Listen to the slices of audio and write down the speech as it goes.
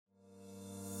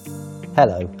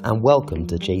Hello and welcome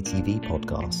to JTV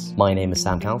Podcasts. My name is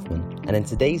Sam Kaufman, and in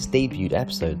today's debuted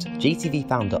episode, JTV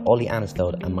founder Ollie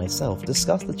Anisfeld and myself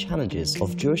discuss the challenges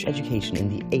of Jewish education in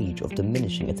the age of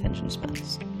diminishing attention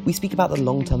spans. We speak about the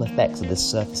long-term effects of this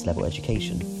surface-level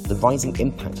education, the rising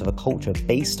impact of a culture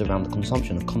based around the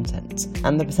consumption of content,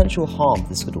 and the potential harm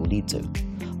this could all lead to.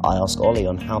 I ask Ollie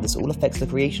on how this all affects the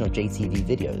creation of JTV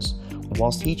videos,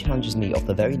 whilst he challenges me of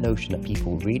the very notion that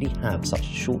people really have such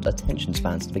short attention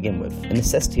spans to begin with, the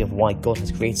necessity of why God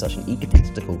has created such an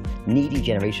egotistical, needy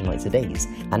generation like today's,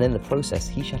 and in the process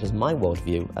he shatters my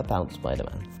worldview about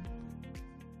Spider-Man.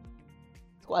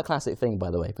 It's quite a classic thing,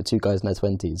 by the way, for two guys in their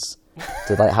 20s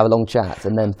to have a long chat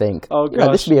and then think,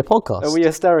 this should be a podcast. Are we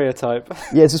a stereotype?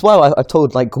 Yeah, this is why I've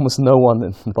told almost no one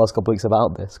in the past couple of weeks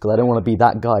about this, because I don't want to be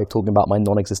that guy talking about my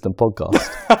non-existent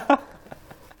podcast.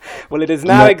 Well, it is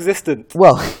now existent.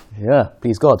 Well, yeah,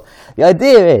 please God. The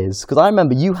idea is, because I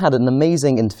remember you had an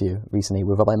amazing interview recently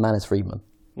with Rabbi Manis Friedman.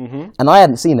 Mm-hmm. And I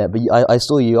hadn't seen it, but I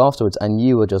saw you afterwards, and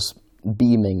you were just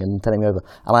beaming and telling me over.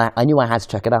 And I knew I had to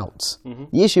check it out. Mm-hmm.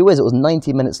 The issue is, it was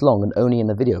 90 minutes long and only in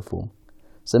the video form.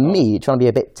 So me, trying to be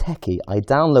a bit techie, I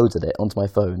downloaded it onto my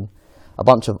phone, a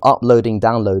bunch of uploading,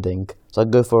 downloading, so I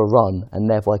could go for a run, and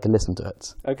therefore I could listen to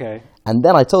it. Okay. And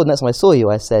then I told, next time I saw you,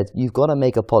 I said, you've got to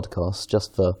make a podcast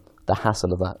just for the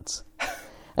hassle of that.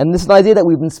 And this is an idea that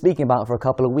we've been speaking about for a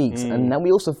couple of weeks, and then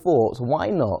we also thought,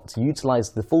 why not utilize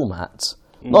the format,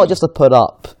 not just to put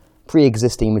up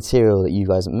pre-existing material that you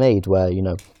guys have made, where,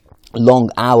 long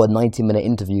hour, 90-minute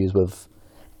interviews with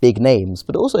big names,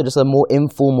 but also just a more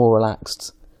informal,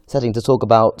 relaxed setting to talk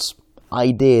about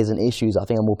ideas and issues that I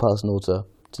think are more personal to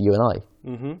you and I.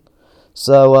 Mm-hmm.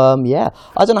 So,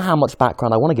 I don't know how much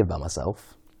background I want to give about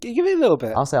myself. Give me a little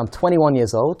bit. I'll say I'm 21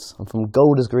 years old. I'm from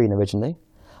Golders Green originally.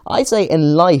 I'd say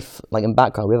in life, in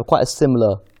background, we have quite a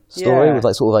similar story with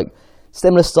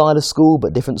similar style of school,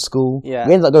 but different school. Yeah.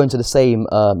 We ended up going to the same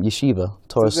yeshiva,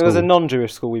 Torah school. There was a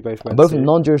non-Jewish school we both went to. Both a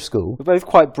non-Jewish school. We're both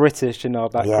quite British in our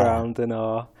background and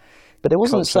our But it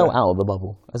wasn't culture. so out of the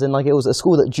bubble. As in, it was a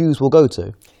school that Jews will go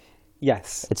to.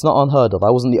 Yes. It's not unheard of. I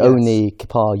wasn't the only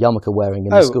kippah yarmulke wearing in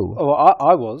the school. Oh,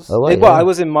 I was. Oh, I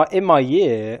was in my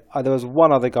year. There was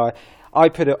one other guy.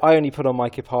 I only put on my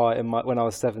kippah when I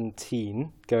was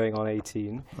 17, going on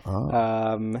 18. Oh.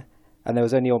 And there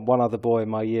was only one other boy in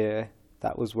my year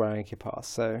that was wearing a kippah.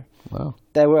 So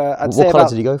there were. What colour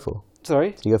did you go for?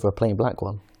 Sorry. Did you go for a plain black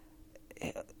one?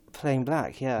 Plain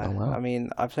black, yeah. Oh, wow. I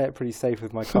mean, I play it pretty safe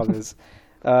with my colours.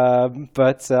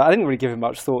 But I didn't really give it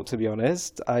much thought, to be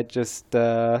honest. I just,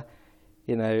 put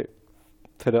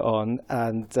it on.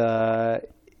 And, I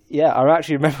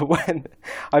actually remember when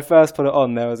I first put it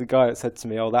on, there was a guy that said to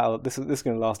me, this is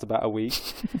going to last about a week.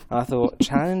 And I thought,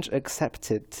 challenge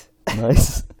accepted.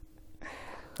 Nice.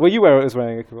 Were you where it was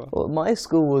wearing a kippah? Well, my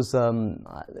school was,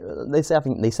 they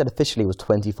said officially it was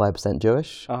 25%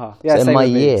 Jewish. Uh-huh. Yeah, so same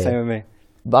with me.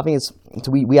 But I think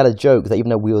we had a joke that even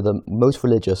though we were the most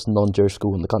religious non-Jewish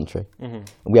school in the country,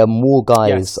 we had more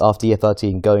guys after year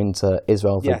 13 going to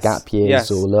Israel for gap years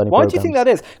or learning programs. Why do you think that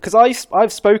is? Because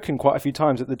I've spoken quite a few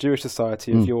times at the Jewish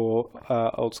Society of your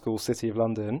old school city of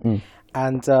London,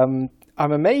 and I'm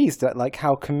amazed at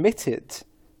how committed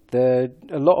a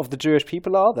lot of the Jewish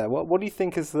people are there. What do you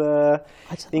think is the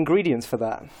ingredients for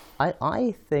that?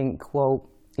 I think,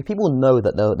 if people know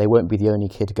that they won't be the only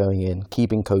kid going in,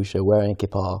 keeping kosher, wearing a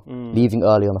kippah, leaving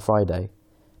early on a Friday,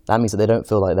 that means that they don't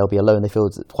feel like they'll be alone. They feel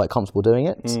quite comfortable doing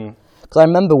it. Because I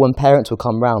remember when parents would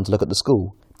come round to look at the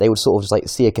school, they would sort of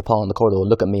just see a kippah in the corridor,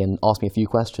 look at me and ask me a few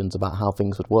questions about how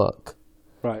things would work.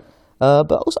 Right. But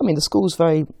also, the school's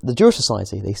the Jewish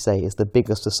Society, they say, is the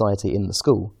biggest society in the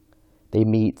school. They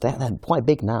meet, they're quite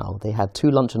big now. They had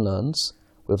 2 lunch and learns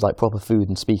with proper food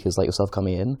and speakers like yourself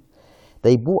coming in.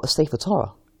 They bought a Sefer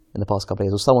Torah in the past couple of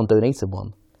years, or someone donated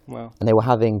one. Wow. And they were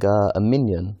having a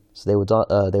minyan, so they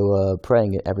were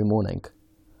praying it every morning,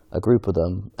 a group of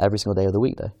them, every single day of the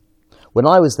weekday. When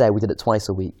I was there, we did it twice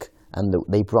a week, and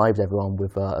they bribed everyone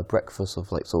with a breakfast of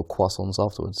sort of croissants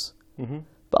afterwards. Mm-hmm.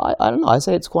 But I don't know, I'd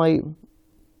say it's quite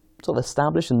sort of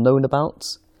established and known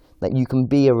about, that you can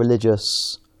be a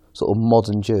religious sort of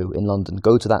modern Jew in London,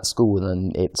 go to that school,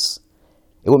 and it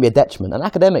won't be a detriment. And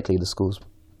academically, the school's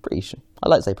I'd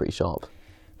like to say pretty sharp.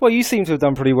 Well, you seem to have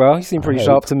done pretty well. You seem pretty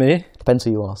sharp to me. Depends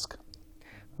who you ask.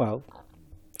 Well,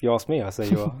 if you ask me, I say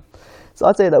you are. So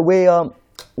I'd say that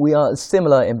we are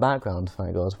similar in background,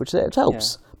 thank God, which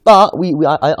helps. Yeah. But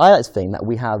I like to think that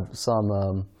we have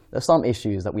there's some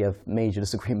issues that we have major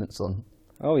disagreements on.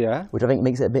 Oh, yeah? Which I think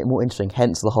makes it a bit more interesting,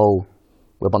 hence the whole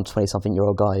we're a bunch of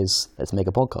 20-something-year-old guys. Let's make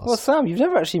a podcast. Well, Sam, you've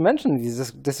never actually mentioned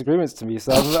these disagreements to me,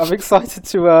 so I'm excited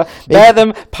to bear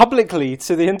them publicly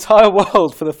to the entire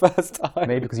world for the first time.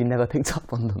 Maybe because you never picked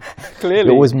up on them. Clearly.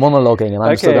 You're always monologuing, and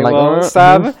I'm okay, still like, well,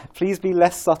 Sam, please be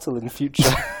less subtle in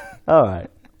future. All right.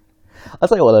 I'll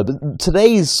tell you what, though, but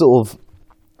today's sort of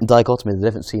dichotomy, the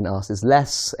difference between us, is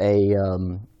less a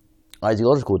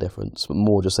ideological difference, but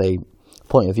more just a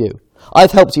point of view.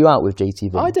 I've helped you out with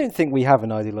JTV. I don't think we have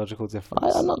an ideological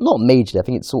difference. Not majorly. I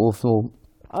think it's sort of more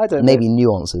maybe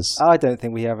nuances. I don't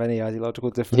think we have any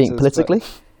ideological differences. You think politically?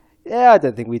 Yeah, I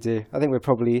don't think we do. I think we're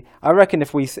probably... I reckon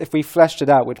if we fleshed it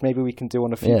out, which maybe we can do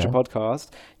on a future podcast,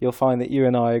 you'll find that you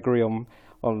and I agree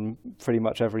on pretty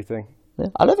much everything. Yeah.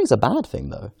 I don't think it's a bad thing,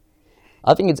 though.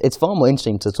 I think it's far more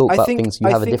interesting to talk about things you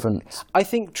have a different... I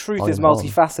think truth is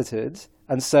multifaceted,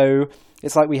 and so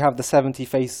it's like we have the 70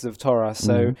 faces of Torah,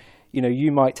 so... You know,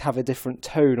 you might have a different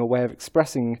tone or way of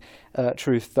expressing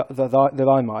truth that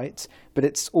I might, but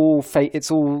it's all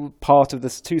part of the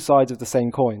two sides of the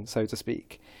same coin, so to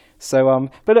speak. So,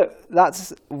 but look,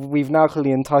 we've now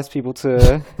clearly enticed people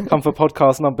to come for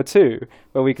podcast number 2,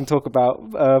 where we can talk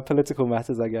about political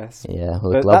matters, I guess. Yeah,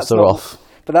 well, the gloves are off.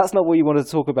 But that's not what you wanted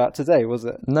to talk about today, was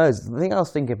it? No, the thing I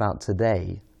was thinking about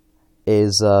today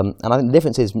is, and I think the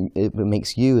difference is it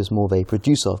makes you as more of a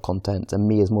producer of content and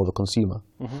me as more of a consumer.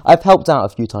 Mm-hmm. I've helped out a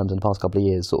few times in the past couple of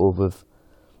years, sort of with,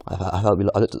 I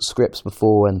looked at scripts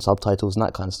before and subtitles and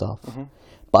that kind of stuff. Mm-hmm.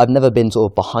 But I've never been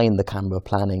sort of behind the camera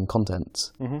planning content.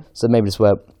 Mm-hmm. So maybe it's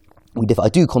where we differ. I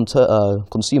do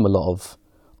consume a lot of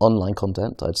online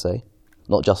content, I'd say,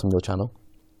 not just from your channel.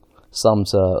 Some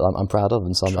I'm proud of,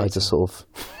 and some I just sort of...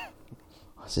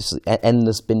 It's just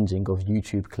endless binging of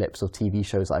YouTube clips of TV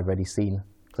shows that I've already seen,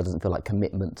 because it doesn't feel like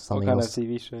commitment to something else. What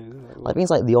kind of TV shows is it? I think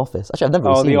it's like The Office. Actually, I've never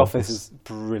really seen The Office is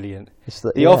brilliant.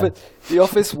 The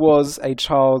Office was a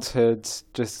childhood,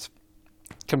 just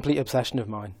complete obsession of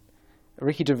mine.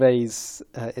 Ricky Gervais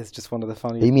is just one of the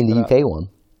funniest. You mean the UK one?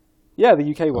 Yeah, the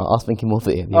UK one. I was thinking more of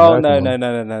the American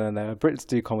one. No. Brits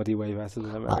do comedy way better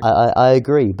than America. I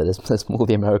agree, but there's more of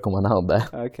the American one out there.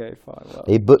 Okay, fine. Well.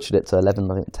 They butchered it to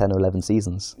 10 or 11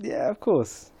 seasons. Yeah, of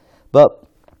course. But,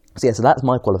 so that's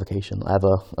my qualification. I have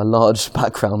a large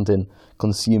background in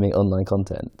consuming online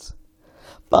content.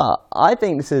 But I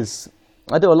think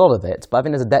I do a lot of it, but I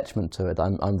think there's a detriment to it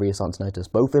I'm really starting to notice,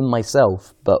 both in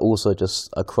myself, but also just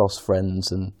across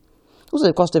friends and also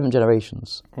across different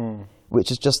generations. Which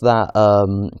is just that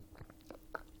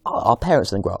our parents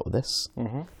didn't grow up with this.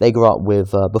 Mm-hmm. They grew up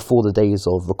with before the days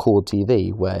of record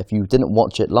TV, where if you didn't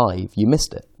watch it live, you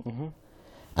missed it. Mm-hmm.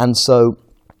 And so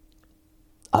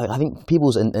I think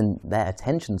people's and their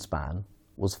attention span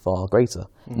was far greater.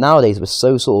 Mm-hmm. Nowadays, we're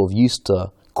so sort of used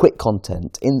to quick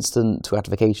content, instant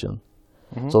gratification.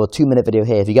 Mm-hmm. So a 2-minute video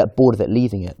here, if you get bored of it,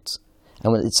 leaving it.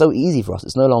 And when it's so easy for us,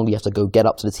 it's no longer you have to go get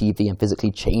up to the TV and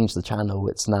physically change the channel.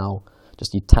 It's now...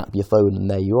 just you tap your phone and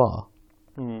there you are.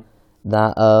 Mm.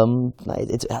 That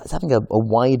it's having a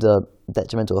wider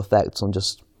detrimental effect on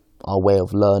just our way of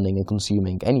learning and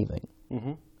consuming anything.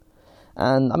 Mm-hmm.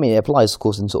 And I mean, it applies, of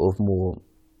course, in sort of more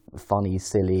funny,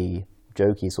 silly,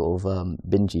 jokey sort of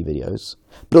bingey videos,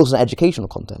 but also in educational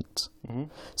content. Mm-hmm.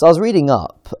 So I was reading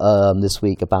up this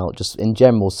week about just in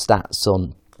general stats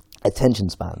on attention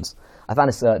spans. I found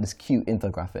this cute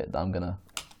infographic that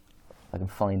I can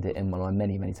find it in one of my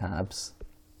many, many tabs.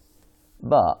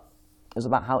 But it was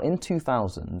about how in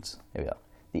 2000, here we go,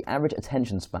 the average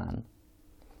attention span,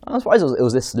 I'm surprised it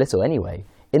was this little anyway,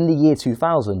 in the year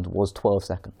 2000 was 12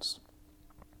 seconds.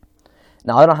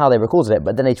 Now, I don't know how they recorded it,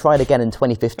 but then they tried again in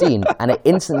 2015, and it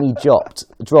instantly dropped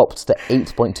to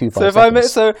 8.25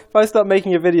 seconds. So if I start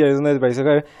making your videos on those bases, I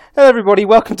go, hello everybody,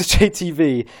 welcome to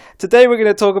JTV. Today we're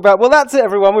going to talk about, well, that's it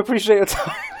everyone, we appreciate your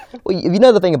time. Well, you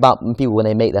know the thing about people when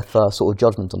they make their first sort of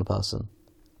judgment on a person?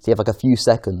 So you have like a few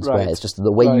seconds where it's just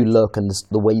the way you look and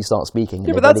the way you start speaking.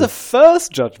 Yeah, but that's a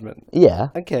first judgment. Yeah.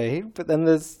 Okay, but then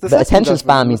there's the second attention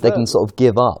span means they can sort of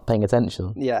give up paying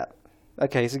attention. Yeah.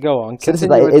 Okay, so go on. So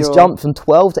it's jumped from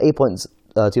 12 to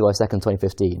 8.25 seconds in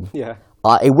 2015. Yeah.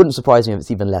 It wouldn't surprise me if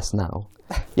it's even less now.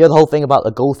 You know the whole thing about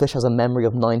a goldfish has a memory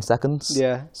of 9 seconds?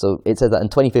 Yeah. So it said that in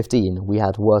 2015 we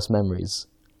had worse memories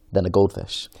than a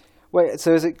goldfish. Wait,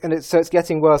 so it's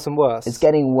getting worse and worse? It's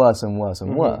getting worse and worse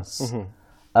and worse.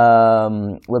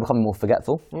 Mm-hmm. We're becoming more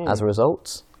forgetful as a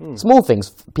result. Small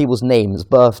things, people's names,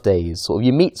 birthdays, sort of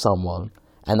you meet someone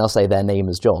and they'll say their name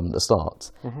is John at the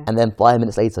start, and then 5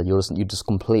 minutes later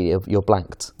you're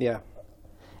blanked. Yeah.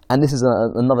 And this is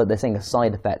they're saying a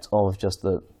side effect of just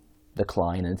the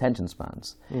decline in attention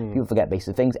spans. People forget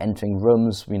basic things, entering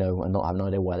rooms, and not have no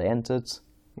idea why they entered.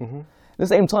 Mm-hmm. the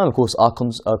same time, of course,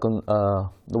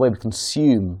 the way we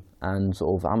consume and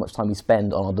sort of how much time we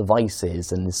spend on our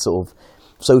devices and this sort of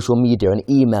social media and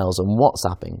emails and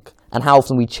WhatsApping, and how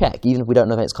often we check, even if we don't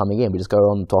know if it's coming in, we just go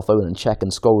on to our phone and check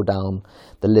and scroll down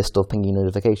the list of pinging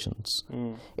notifications,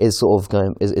 is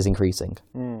increasing.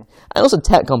 And also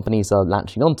tech companies are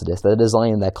latching onto this. They're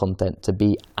designing their content to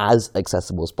be as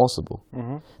accessible as possible.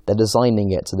 They're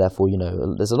designing it to therefore,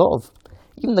 there's a lot of,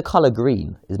 even the colour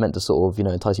green is meant to sort of,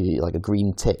 entice you like a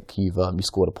green tick, you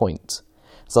scored a point.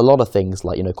 So a lot of things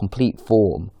like, complete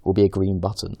form will be a green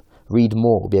button. Read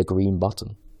more will be a green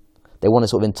button. They want to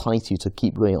sort of entice you to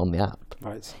keep going on the app.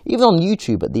 Right. Even on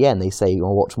YouTube, at the end, they say you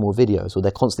want to watch more videos, or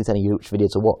they're constantly telling you which video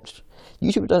to watch.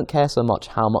 YouTube don't care so much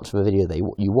how much of a video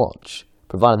you watch,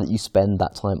 provided that you spend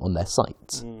that time on their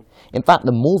site. In fact,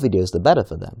 the more videos, the better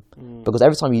for them. Because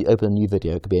every time you open a new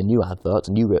video, it could be a new advert,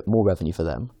 more revenue for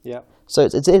them. Yeah. So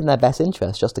it's in their best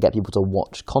interest just to get people to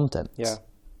watch content. Yeah.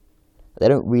 They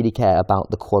don't really care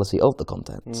about the quality of the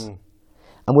content.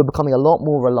 And we're becoming a lot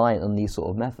more reliant on these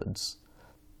sort of methods.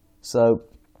 So,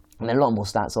 and there are a lot more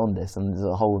stats on this, and there's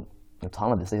a whole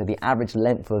ton of this. The average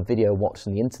length of a video watched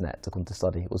on the internet, according to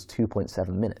study, was 2.7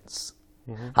 minutes.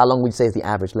 How long would you say is the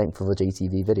average length of a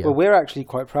JTV video? Well, we're actually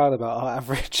quite proud about our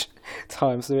average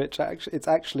time. So it's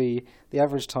actually the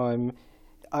average time.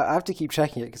 I have to keep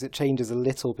checking it because it changes a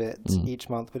little bit each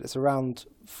month, but it's around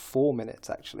 4 minutes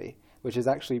actually, which is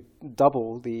actually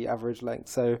double the average length.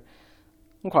 So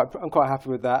I'm quite happy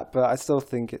with that, but I still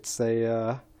think it's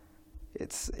not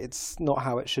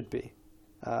how it should be.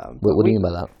 What do you mean by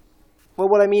that? Well,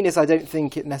 what I mean is I don't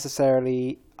think it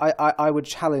necessarily. I would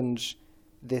challenge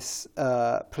this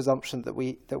presumption that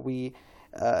we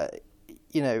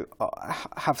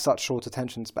have such short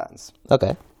attention spans.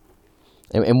 Okay.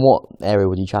 In what area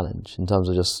would you challenge? In terms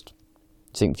of just,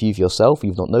 do you think for yourself,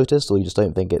 you've not noticed, or you just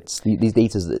don't think these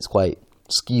data it's quite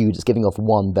skewed, it's giving off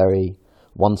one very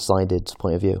one-sided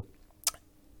point of view?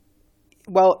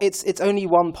 Well, it's only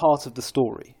one part of the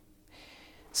story.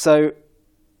 So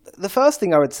the first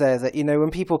thing I would say is that, when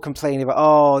people complain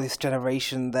about, this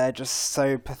generation, they're just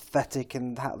so pathetic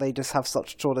and they just have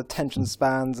such short attention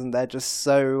spans and they're just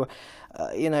so,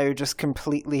 just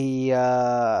completely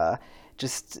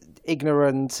just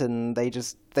ignorant and they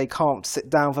can't sit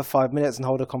down for 5 minutes and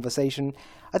hold a conversation.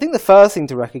 I think the first thing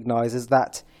to recognize is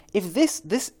that if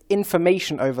this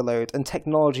information overload and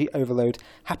technology overload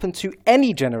happened to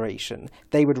any generation,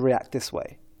 they would react this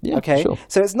way. Yeah, okay? Sure.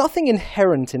 So it's nothing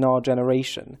inherent in our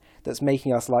generation that's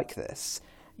making us like this.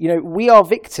 We are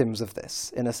victims of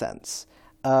this, in a sense.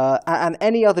 And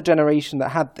any other generation that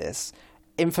had this,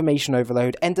 information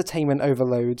overload, entertainment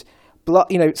overload,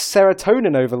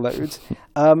 serotonin overload,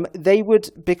 they would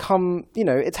become,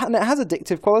 it has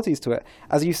addictive qualities to it.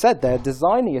 As you said, they're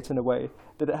designing it in a way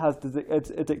that it has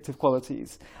addictive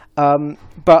qualities.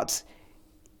 But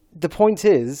the point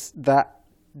is that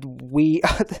we,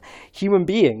 human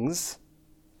beings,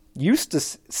 used to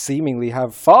seemingly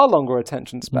have far longer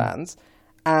attention spans.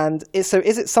 And so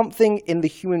is it something in the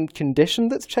human condition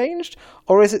that's changed,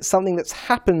 or is it something that's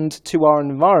happened to our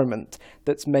environment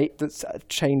that's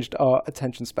changed our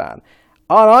attention span?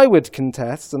 And I would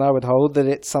contest, and I would hold that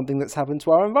it's something that's happened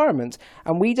to our environment,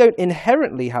 and we don't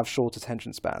inherently have short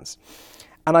attention spans.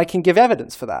 And I can give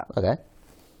evidence for that. Okay.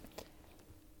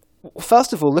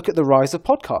 First of all, look at the rise of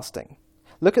podcasting.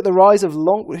 Look at the rise of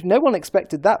no one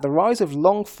expected that, the rise of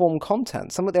long-form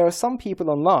content. There are some people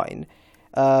online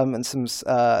and some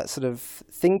sort of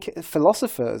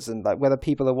philosophers, and like whether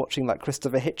people are watching like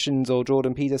Christopher Hitchens or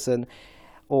Jordan Peterson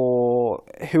or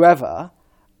whoever,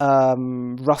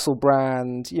 Russell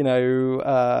Brand,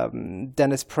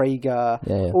 Dennis Prager,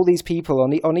 all these people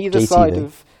on either JTV. side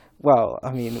of. Well,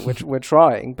 I mean, we're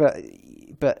trying,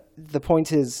 but the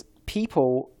point is,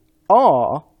 people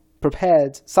are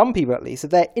prepared. Some people, at least,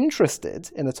 if they're interested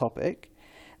in a topic,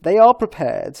 they are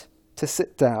prepared to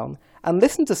sit down and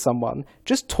listen to someone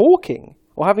just talking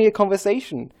or having a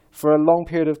conversation for a long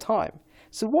period of time.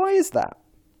 So why is that?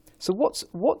 So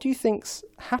what do you think's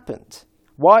happened?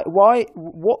 What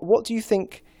do you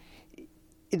think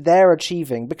they're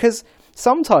achieving? Because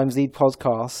sometimes these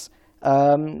podcasts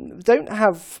don't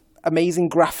have amazing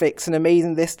graphics and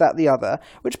amazing this, that, the other,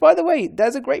 which, by the way,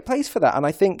 there's a great place for that. And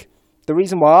I think the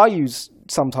reason why I use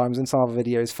sometimes in some of the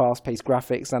videos fast-paced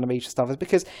graphics and animation stuff is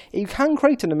because you can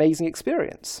create an amazing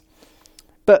experience.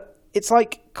 But it's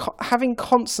like having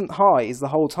constant highs the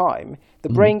whole time. The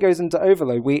brain goes into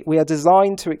overload. We are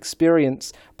designed to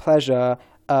experience pleasure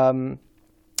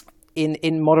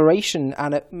in moderation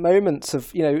and at moments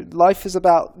of, life is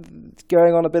about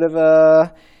going on a bit of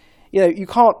a, you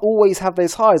can't always have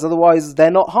those highs. Otherwise,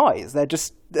 they're not highs. They're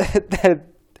just,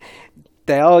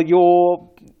 they are your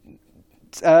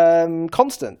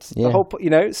constant. Yeah. The whole,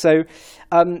 so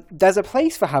there's a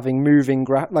place for having moving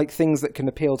like things that can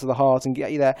appeal to the heart and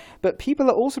get you there. But people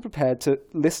are also prepared to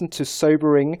listen to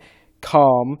sobering,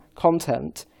 calm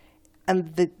content.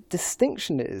 And the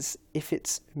distinction is if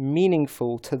it's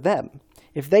meaningful to them.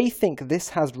 If they think this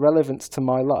has relevance to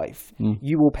my life,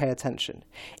 you will pay attention.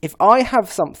 If I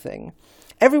have something,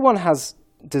 everyone has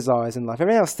desires in life.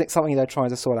 Everyone else thinks something they're trying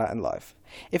to sort out in life.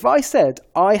 If I said,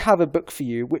 I have a book for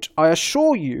you, which I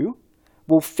assure you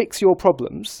will fix your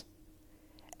problems,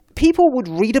 people would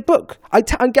read a book. I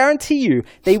guarantee you,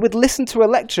 they would listen to a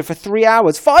lecture for 3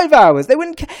 hours, 5 hours. They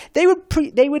would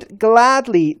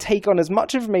gladly take on as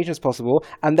much information as possible,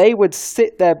 and they would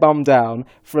sit their bum down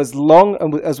for as long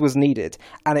as was needed.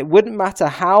 And it wouldn't matter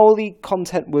how the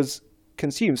content was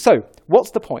consumed. So, what's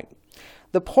the point?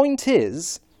 The point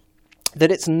is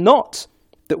that it's not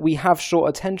that we have short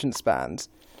attention spans.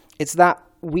 It's that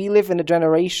we live in a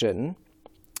generation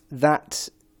that,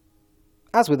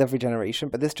 as with every generation,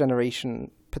 but this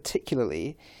generation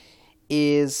particularly,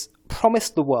 is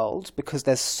promised the world because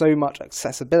there's so much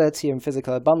accessibility and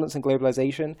physical abundance and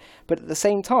globalization, but at the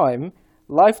same time,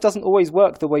 life doesn't always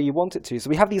work the way you want it to. So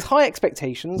we have these high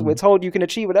expectations, we're told you can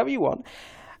achieve whatever you want,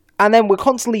 and then we're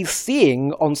constantly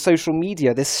seeing on social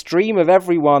media this stream of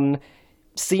everyone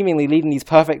seemingly leading these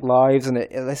perfect lives, and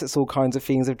it elicits all kinds of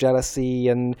feelings of jealousy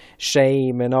and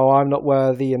shame and, I'm not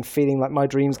worthy, and feeling like my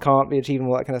dreams can't be achieved and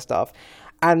all that kind of stuff.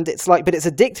 And it's like, but it's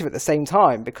addictive at the same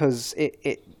time because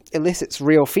it elicits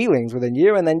real feelings within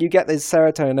you, and then you get this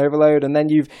serotonin overload, and then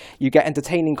you get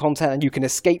entertaining content, and you can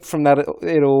escape from that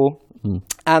it all.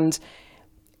 And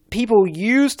people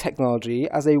use technology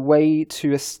as a way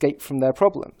to escape from their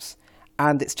problems,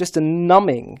 and it's just a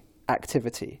numbing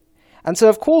activity. And so,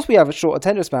 of course, we have a short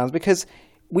attention spans because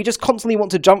we just constantly want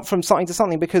to jump from something to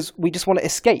something because we just want to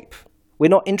escape. We're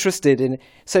not interested in.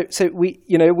 So of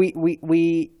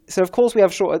course we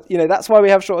have short. That's why we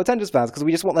have short attention spans, because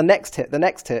we just want the next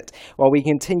hit, while we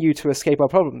continue to escape our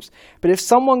problems. But if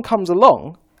someone comes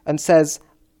along and says,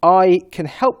 "I can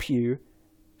help you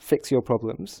fix your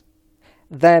problems,"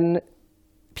 then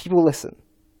people listen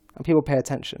and people pay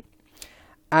attention,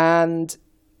 and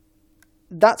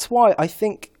that's why I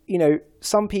think.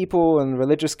 Some people and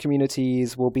religious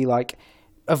communities will be like,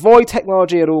 avoid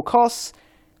technology at all costs.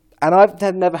 And I've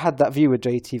never had that view with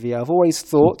JTV. I've always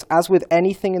thought, as with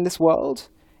anything in this world,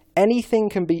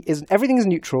 everything is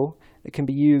neutral. It can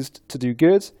be used to do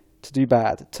good, to do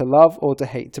bad, to love or to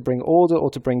hate, to bring order or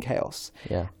to bring chaos.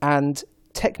 Yeah. And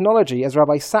technology, as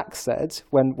Rabbi Sachs said,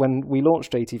 when we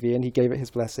launched JTV and he gave it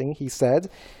his blessing, he said,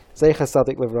 Zecher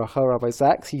Tzadik Livracha, Rabbi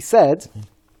Sachs, he said,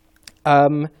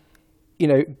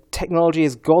 technology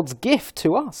is God's gift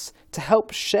to us to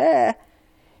help share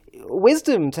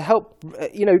wisdom, to help,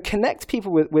 connect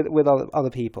people with other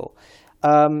people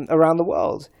around the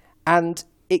world. And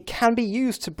it can be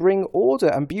used to bring order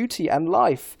and beauty and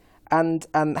life and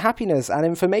happiness and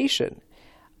information.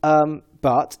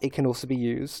 But it can also be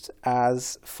used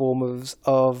as forms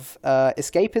of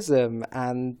escapism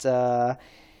and,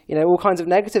 all kinds of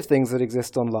negative things that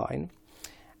exist online.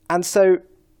 And so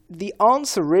the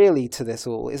answer really to this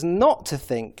all is not to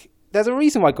think, there's a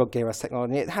reason why God gave us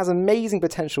technology. It has amazing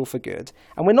potential for good.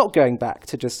 And we're not going back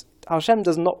to just, Hashem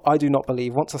I do not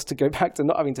believe, wants us to go back to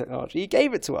not having technology. He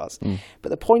gave it to us.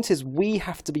 But the point is we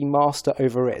have to be master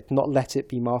over it, not let it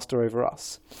be master over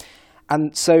us.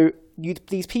 And so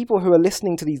these people who are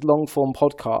listening to these long-form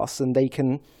podcasts, and they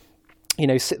can,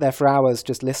 sit there for hours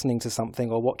just listening to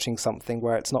something or watching something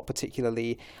where it's not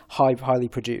particularly highly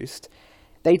produced,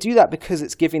 they do that because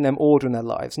it's giving them order in their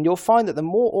lives. And you'll find that the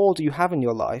more order you have in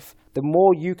your life, the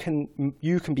more you can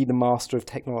be the master of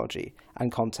technology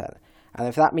and content. And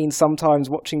if that means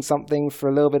sometimes watching something for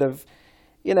a little bit of,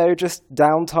 just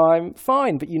downtime,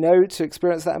 fine. But to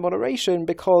experience that in moderation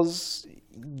because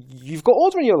you've got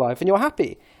order in your life and you're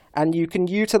happy. And you can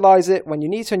utilize it when you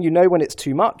need to, and when it's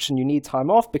too much and you need time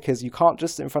off because you can't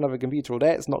just sit in front of a computer all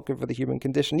day. It's not good for the human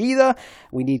condition either.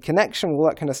 We need connection, all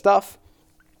that kind of stuff.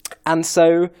 And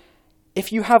so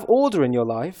if you have order in your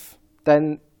life,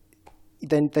 then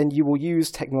you will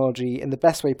use technology in the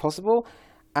best way possible.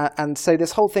 And so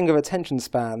this whole thing of attention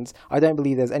spans, I don't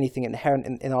believe there's anything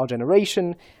inherent in our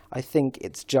generation. I think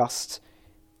it's just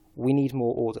we need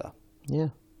more order.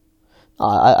 Yeah.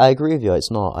 I agree with you.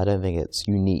 It's not. I don't think it's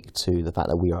unique to the fact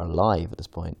that we are alive at this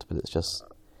point, but it's just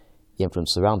the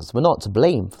influence around us. We're not to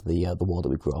blame for the world that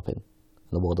we grew up in.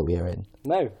 The world that we are in.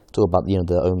 No. Talk about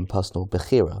their own personal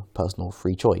bechira, personal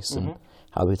free choice, and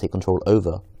how we take control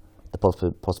over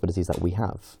the possibilities that we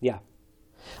have. Yeah.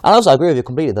 And also, I agree with you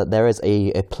completely that there is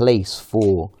a place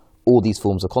for all these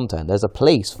forms of content. There's a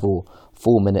place for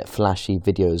 4-minute flashy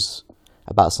videos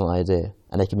about some idea,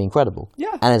 and they can be incredible.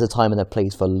 Yeah. And there's a time and a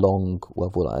place for long,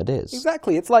 well-thought ideas.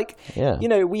 Exactly. It's like, Yeah.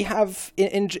 we have,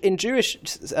 in Jewish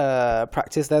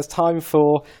practice, there's time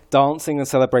for dancing and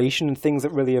celebration and things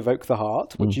that really evoke the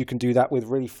heart, which you can do that with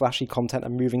really flashy content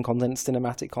and moving content,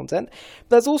 cinematic content. But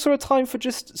there's also a time for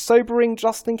just sobering,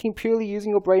 just thinking, purely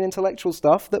using your brain, intellectual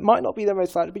stuff that might not be the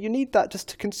most valuable, but you need that just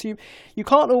to consume. You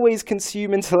can't always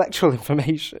consume intellectual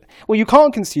information. Well, you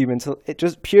can't consume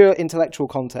just pure intellectual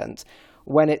content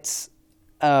when it's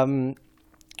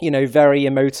very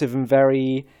emotive and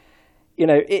very,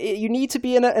 you need to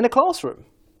be in a classroom,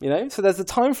 So there's a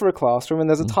time for a classroom, and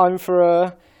there's a time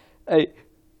for a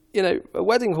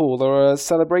wedding hall or a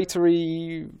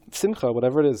celebratory simcha,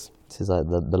 whatever it is. This is like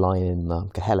the line in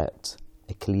Kohelet,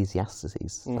 Ecclesiastes.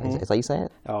 Is that how you say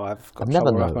it? Oh, I've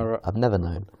never known. I've never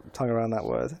known. Tongue around that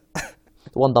word. The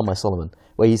one done by Solomon,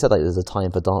 where he said there's a time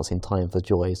for dancing, time for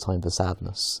joy, time for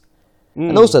sadness.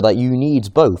 And also that you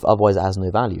need both, otherwise it has no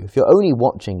value. If you're only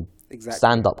watching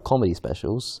stand-up comedy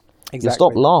specials, you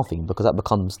stop laughing because that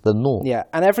becomes the norm. Yeah,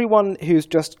 and everyone who's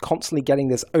just constantly getting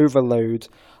this overload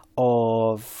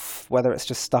of whether it's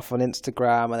just stuff on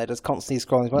Instagram and they're just constantly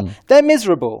scrolling, they're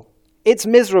miserable. It's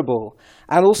miserable.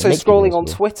 And also scrolling on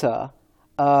Twitter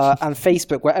and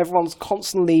Facebook, where everyone's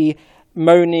constantly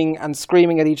moaning and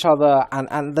screaming at each other and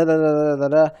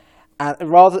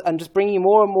and just bringing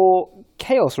more and more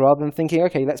chaos, rather than thinking,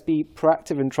 okay, let's be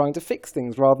proactive in trying to fix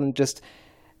things, rather than just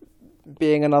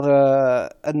being another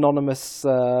anonymous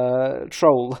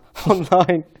troll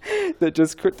online that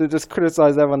just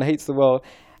criticizes everyone, hates the world,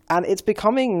 and it's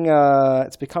becoming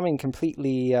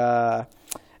completely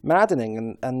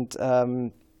maddening, and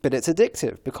but it's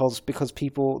addictive because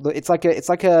people, it's like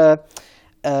a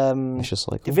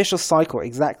vicious cycle,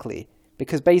 exactly,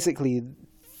 because basically,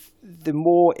 the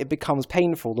more it becomes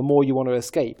painful, the more you want to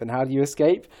escape. And how do you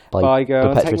escape? By going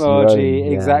on technology.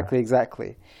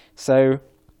 Exactly. So,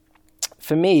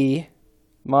 for me,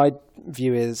 my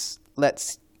view is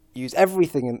let's use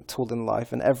everything tool in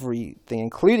life and everything,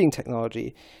 including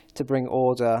technology, to bring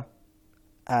order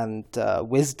and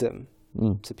wisdom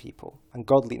to people and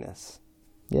godliness.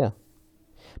 Yeah.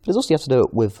 But it's also you have to do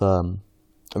it with a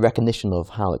recognition of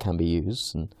how it can be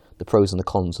used and the pros and the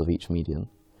cons of each medium.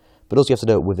 But also you have to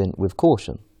do it with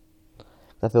caution.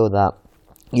 I feel that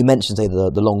you mentioned, say,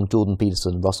 the long Jordan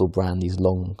Peterson, Russell Brand, these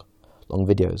long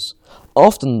videos.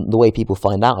 Often the way people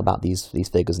find out about these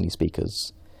figures and these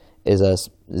speakers is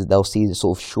they'll see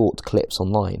sort of short clips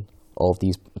online of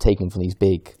these taken from these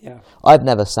big. Yeah. I've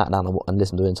never sat down and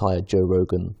listened to an entire Joe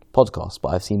Rogan podcast, but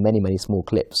I've seen many small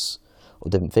clips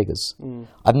of different figures.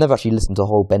 I've never actually listened to a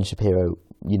whole Ben Shapiro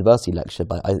university lecture,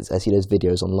 but I see those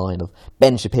videos online of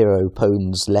Ben Shapiro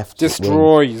pons left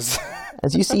destroys.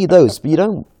 As you see those, but you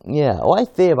don't. Yeah, what I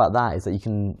fear about that is that you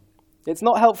can. It's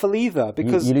not helpful either,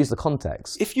 because you lose the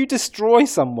context. If you destroy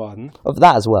someone, of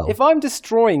that as well. If I'm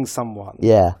destroying someone,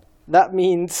 yeah, that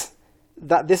means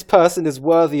that this person is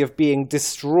worthy of being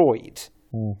destroyed.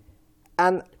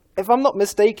 And if I'm not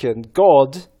mistaken,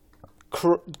 God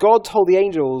told the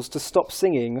angels to stop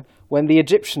singing when the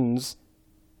Egyptians,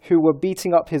 who were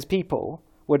beating up his people,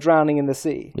 were drowning in the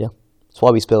sea. Yeah. That's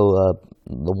why we spill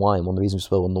the wine. One of the reasons we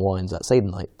spill on the wines at Seder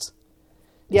night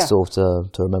is sort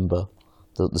of to remember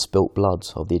the spilt blood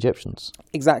of the Egyptians.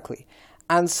 Exactly.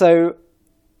 And so,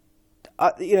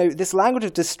 this language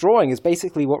of destroying is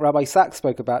basically what Rabbi Sachs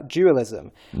spoke about,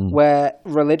 dualism, where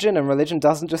religion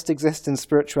doesn't just exist in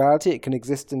spirituality, it can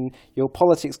exist in your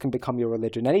politics can become your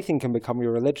religion, anything can become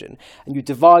your religion. And you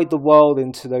divide the world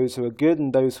into those who are good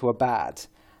and those who are bad,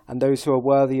 and those who are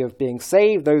worthy of being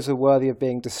saved, those who are worthy of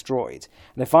being destroyed.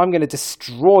 And if I'm going to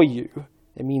destroy you,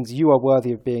 it means you are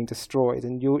worthy of being destroyed,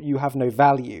 and you have no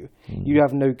value. You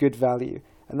have no good value.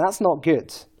 And that's not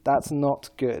good. That's not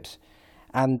good.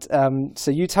 And so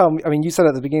you tell me, you said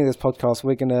at the beginning of this podcast,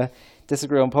 we're going to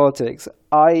disagree on politics.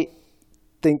 I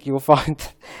think you'll find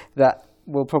that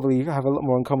we'll probably have a lot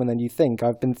more in common than you think.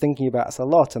 I've been thinking about this a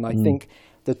lot, and I think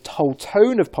the whole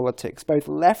tone of politics, both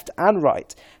left and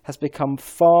right, has become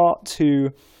far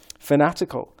too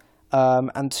fanatical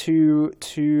and too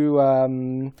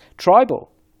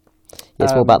tribal. Yeah,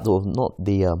 it's more about not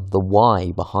the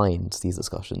why behind these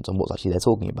discussions and what's actually they're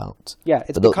talking about. Yeah,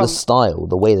 it's the style,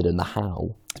 the way, and the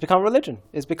how. It's become religion.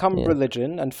 It's become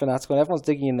religion and fanatical, and everyone's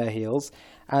digging in their heels.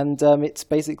 And it's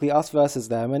basically us versus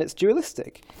them, and it's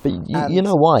dualistic. But you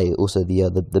know why also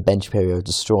the Ben Shapiro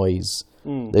destroys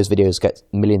those videos, get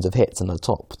millions of hits on the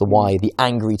top. The why, the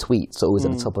angry tweets are always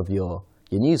at the top of your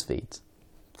news feed.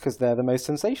 Because they're the most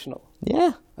sensational.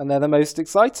 Yeah. And they're the most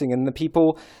exciting. And the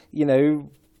people,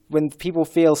 when people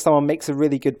feel someone makes a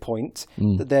really good point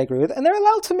that they agree with, and they're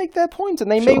allowed to make their point,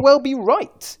 and they may well be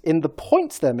right in the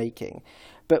points they're making.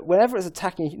 But whenever it's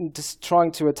just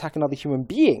trying to attack another human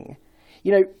being,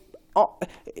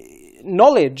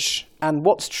 knowledge and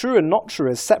what's true and not true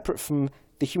is separate from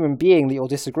the human being that you're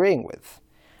disagreeing with,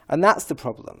 and that's the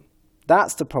problem.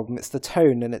 That's the problem. It's the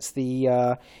tone, and it's we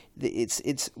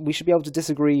should be able to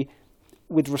disagree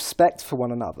with respect for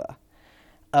one another,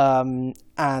 that's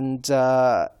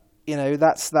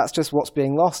just what's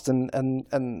being lost,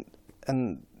 and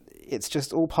it's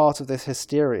just all part of this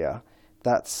hysteria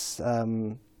that's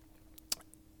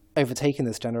overtaken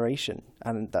this generation,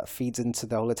 and that feeds into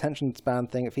the whole attention span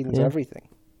thing. It feeds into everything.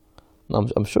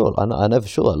 I'm sure. I know for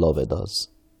sure a lot of it does.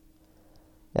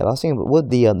 Yeah, but I was thinking, with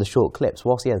the short clips,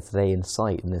 what's the end today in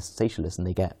sight in this socialist, and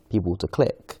they get people to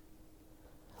click?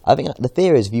 I think the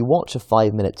theory is if you watch a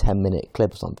 5-minute, 10-minute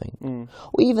clip or something,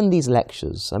 or even these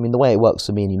lectures. I mean, the way it works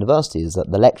for me in university is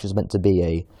that the lecture is meant to be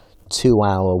a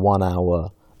 2-hour,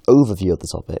 1-hour overview of the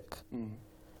topic,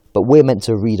 but we're meant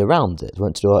to read around it. We're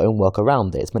meant to do our own work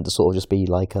around it. It's meant to sort of just be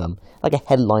like a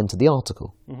headline to the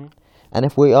article. And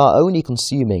if we are only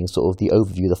consuming sort of the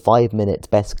overview, the 5-minute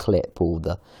best clip, or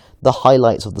the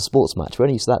highlights of the sports match, we're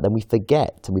only used to that, then we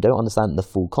forget and we don't understand the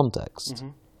full context.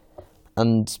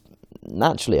 And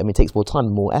naturally, I mean, it takes more time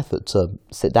and more effort to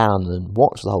sit down and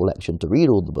watch the whole lecture and to read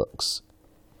all the books.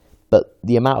 But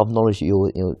the amount of knowledge that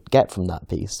you'll get from that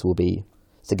piece will be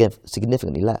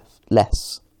significantly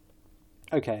less.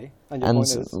 Okay, and your point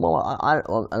is? Well,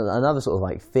 another sort of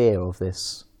like fear of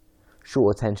this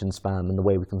short attention span and the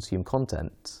way we consume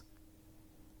content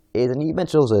is, and you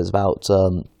mentioned also it's about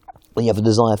when you have a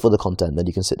desire for the content, then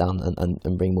you can sit down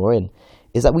and bring more in,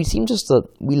 is that we seem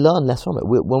we learn less from it.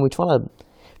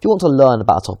 If you want to learn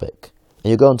about a topic,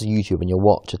 and you go onto YouTube and you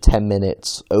watch a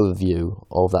 10-minute overview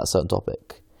of that certain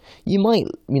topic, you might,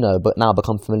 but now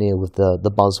become familiar with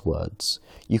the buzzwords.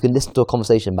 You can listen to a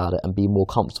conversation about it and be more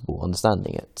comfortable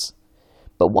understanding it.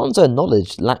 But one's own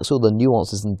knowledge lacks all the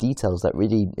nuances and details that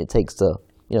really it takes to,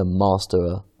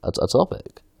 master a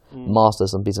topic, master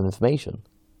some piece of information.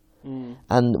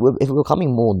 And if we're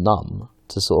becoming more numb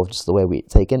to sort of just the way we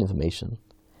take in information,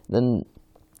 then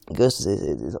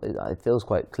it feels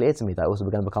quite clear to me that also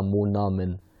we're going to become more numb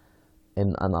in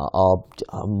our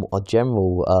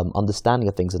general understanding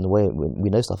of things, and the way we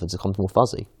know stuff, it becomes more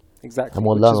fuzzy. Exactly. And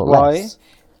we'll learn less.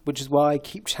 Which is why I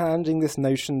keep challenging this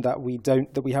notion that we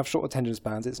have short attention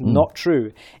spans. It's not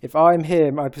true. If I'm here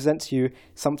and I present to you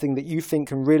something that you think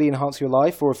can really enhance your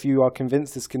life, or if you are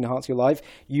convinced this can enhance your life,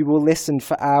 you will listen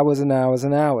for hours and hours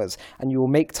and hours, and you will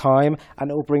make time,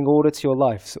 and it will bring order to your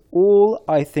life. So all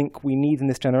I think we need in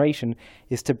this generation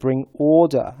is to bring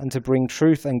order and to bring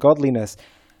truth and godliness.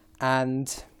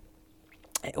 And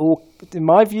it all, in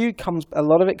my view, a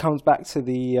lot of it comes back to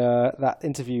that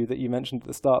interview that you mentioned at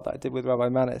the start that I did with Rabbi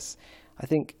Manis. I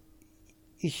think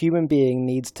a human being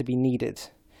needs to be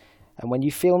needed, and when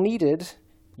you feel needed,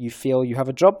 you feel you have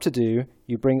a job to do.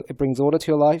 It brings order to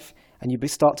your life, and you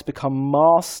start to become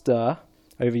master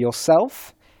over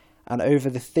yourself and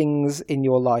over the things in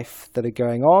your life that are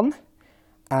going on,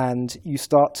 and you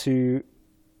start to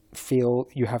feel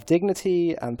you have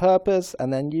dignity and purpose,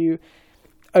 and then you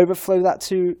overflow that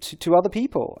to other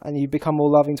people, and you become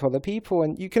more loving to other people,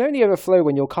 and you can only overflow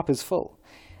when your cup is full.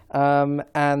 And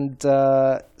then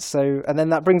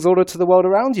that brings order to the world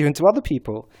around you and to other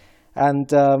people. And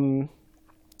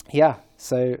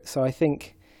so I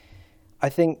think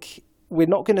we're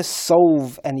not going to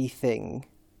solve anything.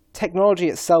 Technology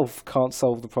itself can't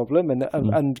solve the problem,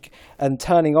 and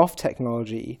turning off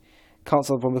technology can't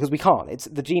solve the problem, because we can't.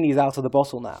 The genie's out of the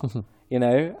bottle now.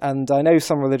 And I know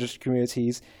some religious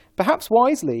communities, perhaps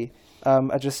wisely,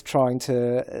 are just trying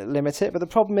to limit it. But the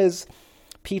problem is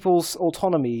people's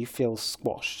autonomy feels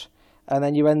squashed. And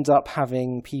then you end up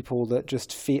having people that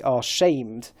just are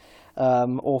shamed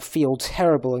or feel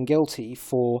terrible and guilty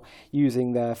for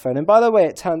using their phone. And by the way,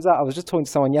 it turns out, I was just talking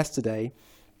to someone yesterday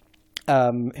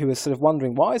who was sort of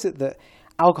wondering, why is it that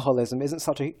alcoholism isn't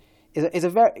such is a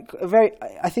very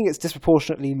I think it's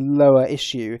disproportionately lower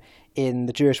issue in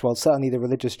the Jewish world, certainly the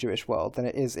religious Jewish world, than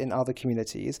it is in other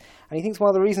communities. And he thinks one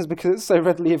of the reasons is because it's so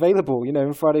readily available,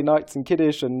 in Friday nights and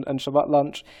Kiddush and Shabbat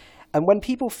lunch. And when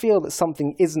people feel that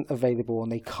something isn't available and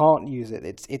they can't use it,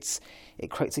 it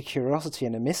creates a curiosity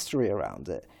and a mystery around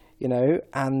it,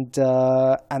 and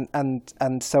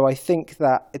so I think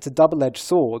that it's a double-edged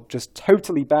sword, just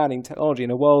totally banning technology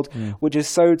in a world which is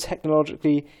so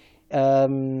technologically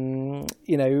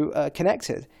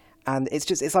connected. And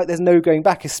it's like there's no going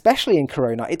back, especially in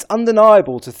Corona. It's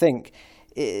undeniable to think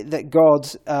that God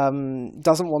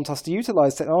doesn't want us to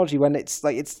utilize technology when it's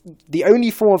the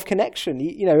only form of connection,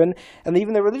 and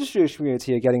even the religious Jewish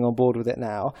community are getting on board with it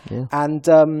now. Yeah. And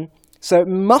so it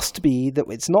must be that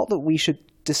it's not that we should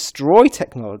destroy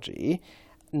technology.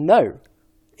 No,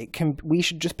 we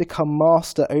should just become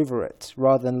master over it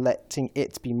rather than letting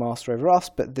it be master over us.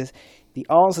 But the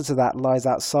answer to that lies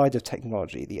outside of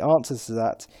technology. The answer to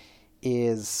that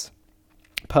is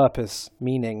purpose,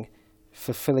 meaning,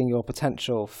 fulfilling your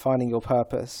potential, finding your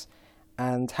purpose,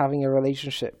 and having a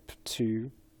relationship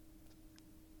to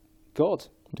God,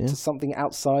 to something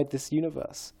outside this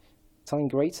universe, something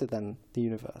greater than the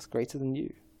universe, greater than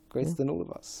you, greater than all of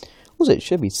us. Also, it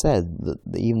should be said that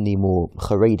even the more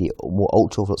Haredi, more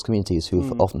ultra-Orthodox communities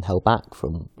who've often held back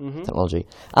from technology,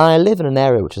 and I live in an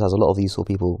area which has a lot of these sort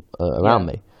of people around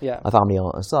me. Yeah. My family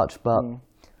aren't as such, but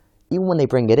even when they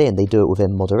bring it in, they do it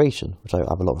within moderation, which I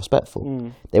have a lot of respect for.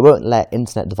 They won't let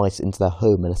internet devices into their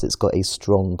home unless it's got a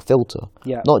strong filter.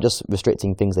 Yeah. Not just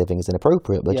restricting things they think is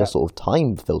inappropriate, but just sort of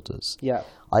time filters. Yeah.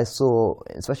 I saw,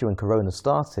 especially when Corona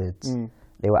started,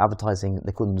 they were advertising,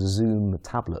 they called them Zoom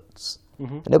tablets.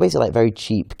 And they're basically like very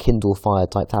cheap Kindle Fire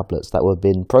type tablets that were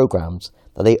been programmed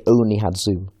that they only had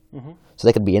Zoom. So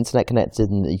they could be internet connected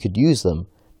and you could use them,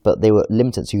 but they were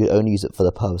limited, so you could only use it for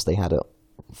the purpose they had it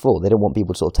for. They didn't want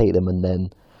people to sort of take them and then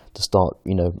to start,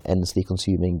 endlessly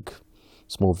consuming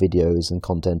small videos and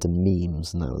content and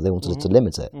memes. No, they wanted to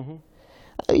limit it.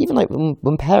 Even like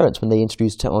when parents, when they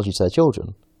introduce technology to their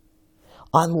children,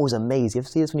 I'm always amazed. You ever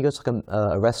see this when you go to like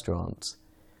a restaurant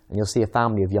and you'll see a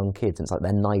family of young kids and it's like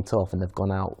their night off and they've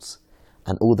gone out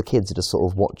and all the kids are just sort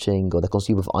of watching or they're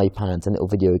consumed with iPads and little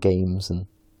video games, and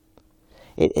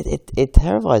it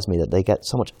terrifies me that they get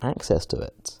so much access to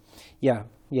it. Yeah.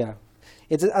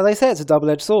 It's, as I say, it's a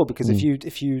double-edged sword because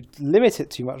if you limit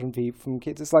it too much from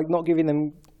kids, it's like not giving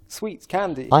them sweets,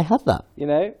 candy. I had that.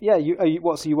 Yeah.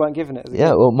 So you weren't given it? As a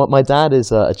Yeah. kid? Well, my dad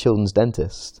is a children's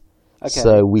dentist. Okay.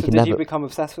 So we can did never. you become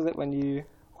obsessed with it when you?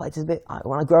 Well, it's a bit.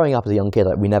 When I was growing up as a young kid,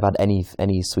 we never had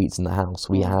any sweets in the house.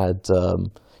 We had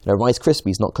Rice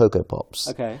Krispies, not Cocoa Pops.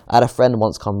 Okay. I had a friend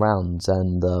once come round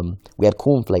and we had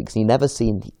cornflakes, and he never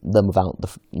seen them without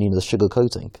the sugar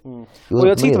coating. Well,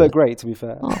 your teeth look great, to be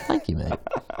fair. Oh, thank you, mate.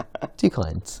 Too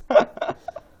kind.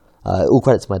 All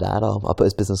credit to my dad. I'll put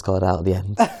his business card out at the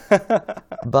end.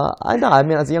 But I know. I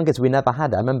mean, as a young kid, we never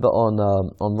had it. I remember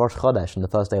on Rosh Chodesh, on the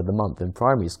first day of the month in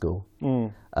primary school,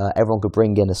 everyone could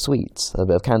bring in a sweet, a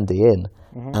bit of candy in,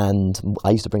 and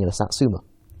I used to bring in a satsuma.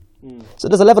 So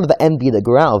there's a level of envy that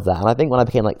grew out of that. And I think when I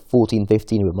became like 14,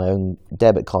 15 with my own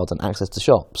debit cards and access to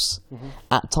shops,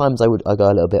 at times I go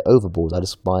a little bit overboard. I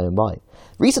just buy and buy.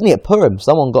 Recently at Purim,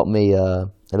 someone got me a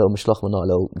little mishloach manah, a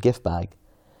little gift bag,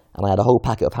 and I had a whole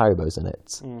packet of Haribos in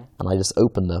it. And I just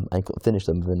opened them and finished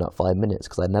them within about 5 minutes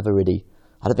because I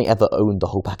don't think I ever owned a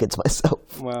whole packet to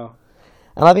myself. Wow.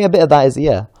 And I think a bit of that is,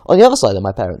 on the other side of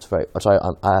my parents, which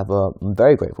I'm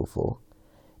very grateful for,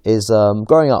 is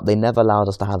growing up, they never allowed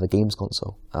us to have a games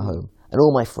console at home. And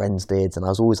all my friends did, and I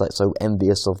was always like so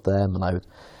envious of them, and I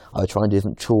would try and do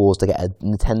different chores to get a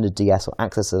Nintendo DS or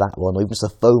access to that one, or even just a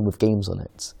phone with games on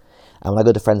it. And when I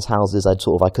go to friends' houses, I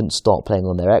couldn't stop playing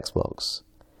on their Xbox.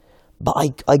 But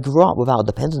I grew up without a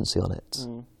dependency on it.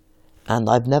 And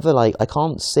I've never, I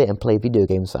can't sit and play video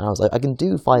games for hours. I can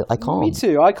do five, I can't. Me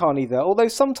too, I can't either. Although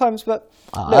sometimes, but...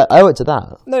 I owe it to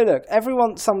that. No, look,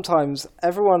 everyone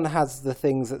has the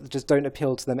things that just don't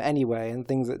appeal to them anyway, and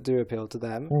things that do appeal to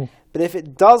them. But if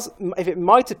it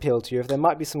might appeal to you, if there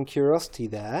might be some curiosity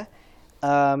there,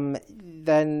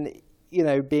 then,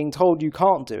 being told you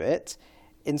can't do it,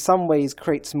 in some ways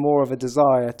creates more of a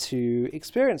desire to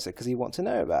experience it, because you want to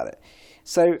know about it.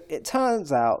 So it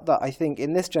turns out that I think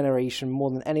in this generation,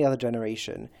 more than any other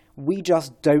generation, we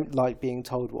just don't like being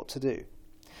told what to do.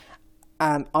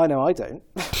 And I know I don't.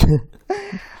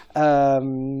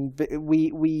 But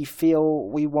we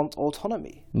feel we want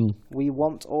autonomy. We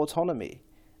want autonomy.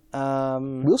 We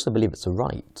also believe it's a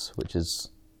right, which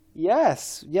is...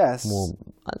 Yes. More,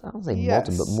 I don't say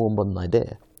modern, but more modern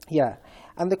idea. Yeah.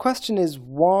 And the question is,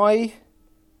 why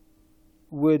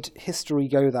would history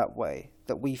go that way?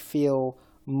 That we feel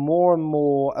more and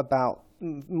more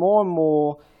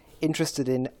interested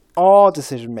in our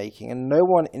decision making and no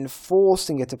one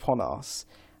enforcing it upon us,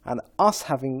 and us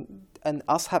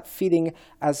feeling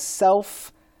as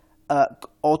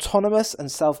autonomous and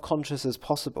self-conscious as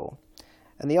possible.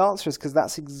 And the answer is because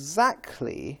that's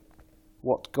exactly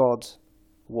what God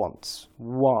wants.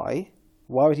 Why?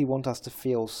 Why would he want us to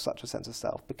feel such a sense of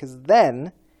self? Because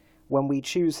then, when we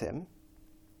choose him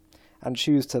and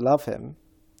choose to love him,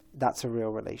 that's a real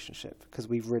relationship because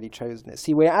we've really chosen it.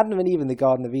 See, where Adam and Eve in the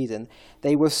Garden of Eden,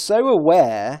 they were so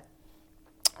aware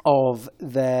of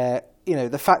their,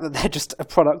 the fact that they're just a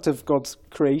product of God's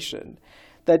creation.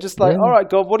 They're just like, all right,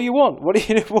 God, what do you want? What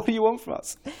do you want from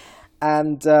us?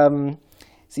 And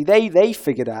see, they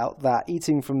figured out that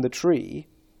eating from the tree,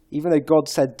 even though God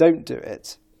said don't do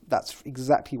it, that's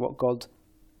exactly what God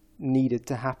needed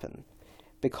to happen,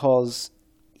 because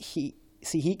he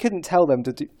couldn't tell them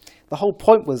to do. The whole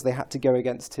point was they had to go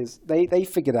against his. They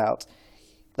figured out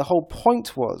the whole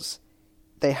point was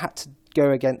they had to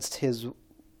go against his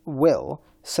will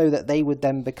so that they would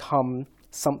then become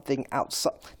something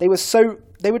outside. They were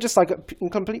just like a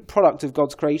complete product of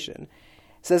God's creation.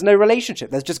 So there's no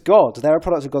relationship. There's just God. They're a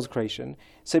product of God's creation.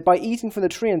 So by eating from the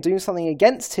tree and doing something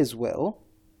against his will,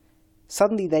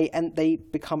 suddenly they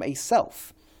become a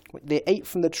self. They ate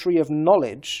from the tree of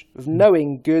knowledge, of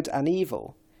knowing good and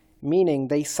evil, meaning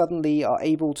they suddenly are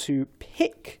able to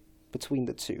pick between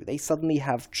the two. They suddenly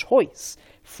have choice,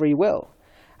 free will.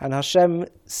 And Hashem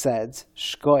said,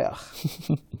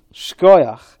 Shkoyach.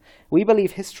 Shkoyach. We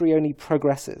believe history only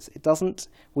progresses. It doesn't.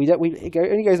 It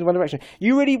only goes in one direction.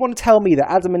 You really want to tell me that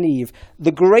Adam and Eve,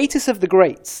 the greatest of the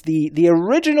greats, the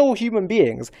original human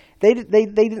beings, they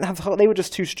didn't have. They were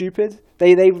just too stupid.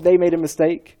 They made a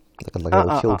mistake. Like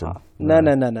little children. No.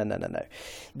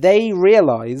 They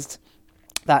realized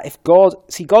that if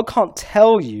God can't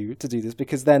tell you to do this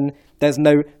because then there's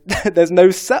no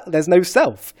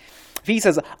self. If he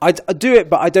says, I do it,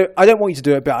 but I don't want you to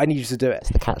do it, but I need you to do it. It's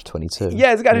the catch-22.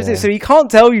 Yeah, it's the catch-22. So he can't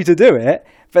tell you to do it,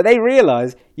 but they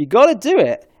realize you got to do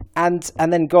it. And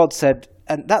then God said,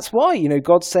 and that's why,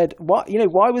 God said,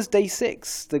 why was day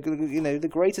 6 the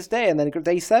greatest day, and then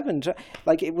day 7,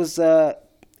 like it was,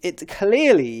 it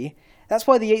clearly, that's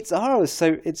why the Yetzer Hara is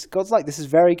so, God's like, this is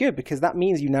very good, because that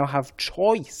means you now have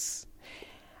choice.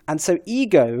 And so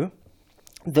ego,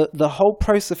 the whole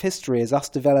process of history is us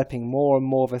developing more and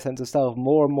more of a sense of self,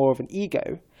 more and more of an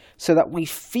ego, so that we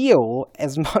feel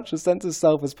as much a sense of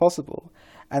self as possible.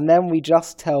 And then we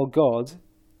just tell God,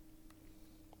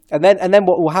 and then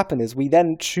what will happen is we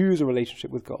then choose a relationship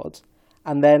with God,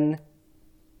 and then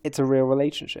it's a real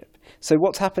relationship. So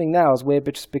what's happening now is we're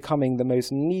just becoming the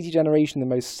most needy generation, the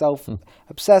most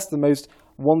self-obsessed, the most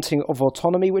wanting of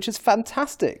autonomy, which is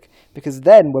fantastic, because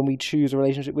then when we choose a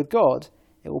relationship with God,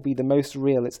 it will be the most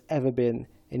real it's ever been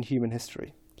in human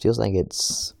history. So you're saying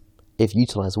it's, if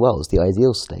utilised well, it's the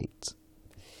ideal state?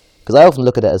 Because I often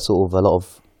look at it as sort of a lot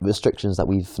of restrictions that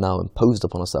we've now imposed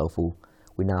upon ourselves, or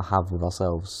we now have with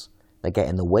ourselves, that get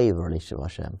in the way of a relationship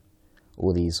with Hashem.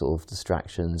 All these sort of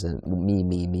distractions and me,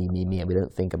 and we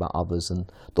don't think about others and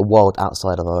the world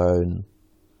outside of our own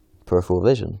peripheral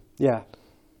vision. Yeah.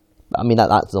 I mean, that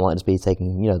might just be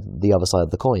taking, the other side of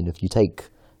the coin. If you take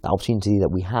the opportunity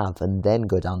that we have and then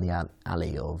go down the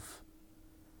alley of,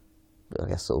 I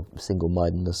guess, sort of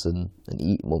single-mindedness and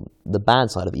the bad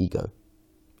side of ego.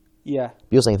 Yeah. But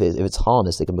you're saying if it's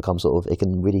harnessed, it can become it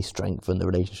can really strengthen the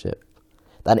relationship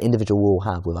that an individual will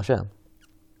have with Hashem.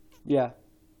 Yeah.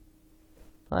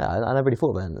 I never really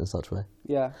thought about it in such a way.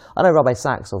 Yeah. I know Rabbi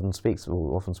Sachs often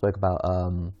spoke about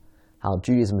how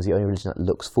Judaism is the only religion that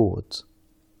looks forwards.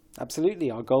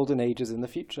 Absolutely. Our golden age is in the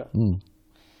future. Mm.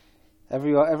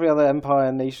 Every other empire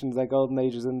and nation, their golden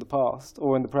age is in the past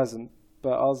or in the present,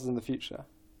 but ours is in the future.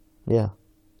 Yeah.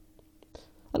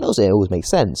 And also it always makes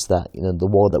sense that the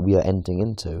world that we are entering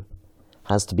into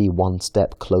has to be one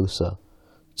step closer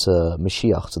to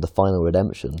Mashiach, to the final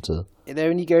redemption. It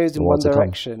only goes in one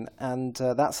direction, and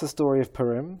that's the story of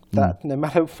Purim, that no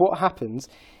matter what happens,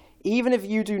 even if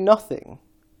you do nothing,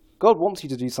 God wants you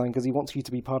to do something because he wants you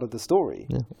to be part of the story.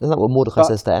 Yeah. Isn't that what Mordechai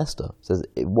says to Esther? He says,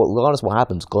 regardless of what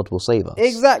happens, God will save us.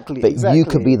 Exactly. But you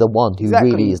could be the one who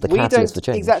really is the catalyst for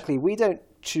change. Exactly. We don't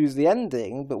choose the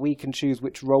ending, but we can choose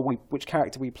which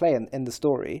character we play in the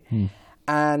story.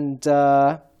 And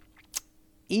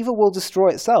evil will destroy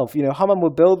itself. Haman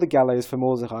will build the gallows for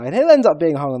Mordechai, and he'll end up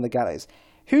being hung on the gallows.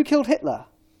 Who killed Hitler?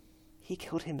 He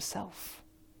killed himself.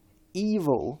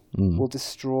 Evil will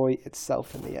destroy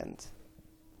itself in the end.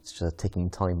 It's just a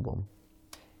ticking time bomb.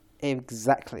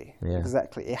 Exactly. Yeah.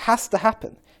 Exactly. It has to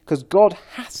happen because God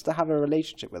has to have a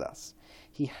relationship with us.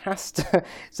 He has to.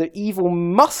 So evil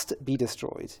must be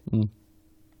destroyed.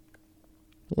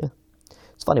 Yeah.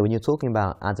 It's funny when you're talking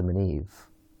about Adam and Eve.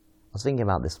 I was thinking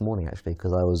about this morning actually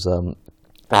because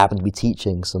I happened to be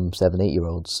teaching some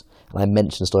 7-8-year-olds, and I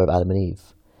mentioned the story of Adam and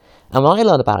Eve. And when I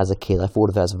learned about it as a kid, I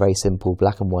thought of it as a very simple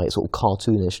black and white sort of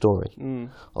cartoonish story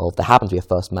of there happened to be a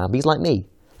first man, but he's like me.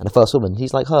 And the first woman,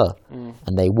 he's like her.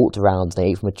 And they walked around and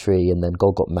they ate from a tree, and then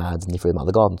God got mad and he threw them out of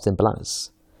the garden, simple as.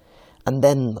 And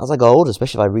then as I got older,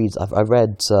 especially if I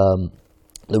read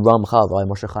the Ramchal by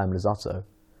Moshe Chaim Luzzatto.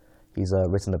 He's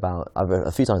written about,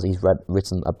 a few times he's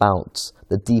written about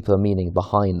the deeper meaning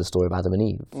behind the story of Adam and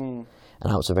Eve.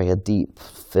 And how it's a deep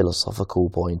philosophical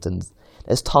point, and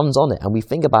there's tons on it. And we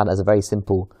think about it as a very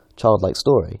simple, childlike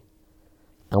story.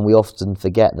 And we often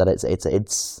forget that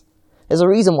there's a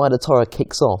reason why the Torah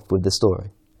kicks off with this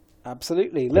story.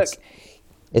 Absolutely. Look,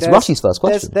 it's Rashi's first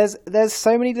question. There's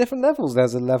so many different levels.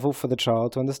 There's a level for the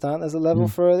child to understand. There's a level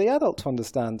for the adult to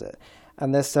understand it.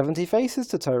 And there's 70 faces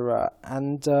to Torah,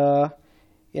 and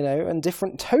and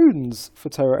different tones for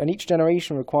Torah. And each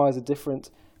generation requires a different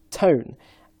tone.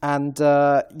 And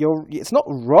it's not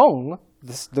wrong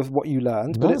what you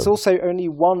learned, but it's also only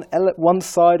one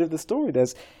side of the story.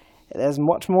 There's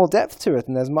much more depth to it,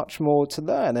 and there's much more to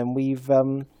learn. And we've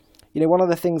one of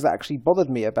the things that actually bothered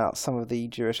me about some of the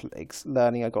Jewish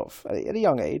learning I got at a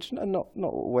young age, and not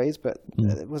always, but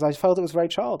was I felt it was very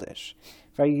childish,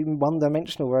 very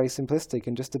one-dimensional, very simplistic,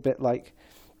 and just a bit like.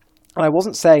 And I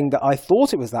wasn't saying that I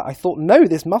thought it was that. I thought, no,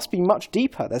 this must be much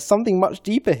deeper. There's something much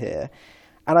deeper here,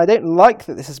 and I don't like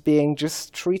that this is being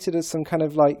just treated as some kind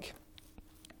of like.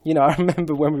 I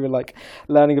remember when we were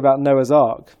learning about Noah's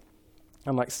Ark.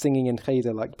 I'm singing in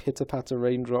Cheder, pitter patter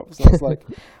raindrops. And I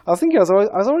was thinking I was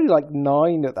already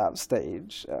 9 at that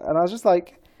stage, and I was just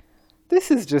this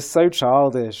is just so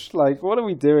childish. What are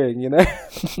we doing?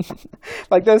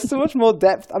 There's so much more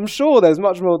depth. I'm sure there's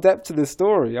much more depth to this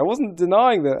story. I wasn't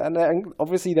denying that, and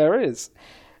obviously there is.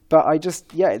 But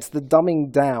it's the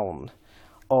dumbing down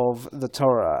of the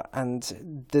Torah,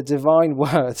 and the divine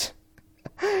word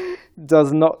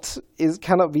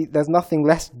cannot be. There's nothing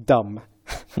less dumb.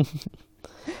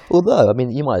 Although,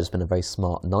 you might have just been a very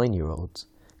smart 9-year-old.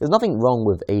 There's nothing wrong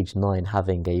with age 9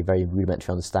 having a very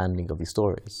rudimentary understanding of these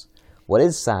stories. What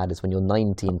is sad is when you're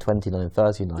 19, 29,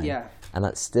 39, and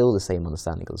that's still the same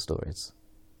understanding of the stories.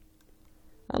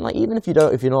 And even if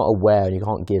you're not aware and you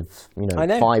can't give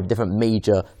 5 different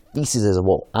major theses of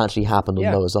what actually happened on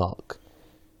Noah's Ark,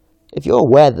 if you're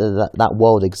aware that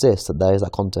world exists, that there is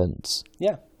that content,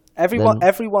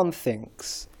 everyone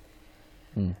thinks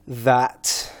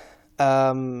that.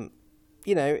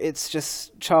 It's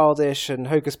just childish and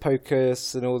hocus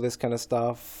pocus and all this kind of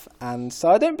stuff, and so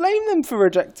I don't blame them for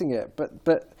rejecting it. But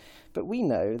we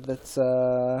know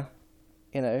that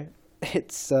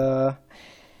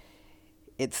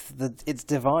it's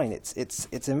divine.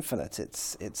 It's infinite.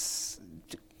 It's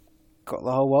got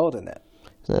the whole world in it.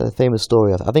 There's a famous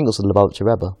story I think it was the Lubavitcher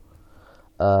Rebbe,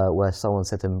 where someone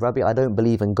said to him, "Rabbi, I don't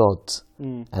believe in God,"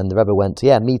 and the Rebbe went,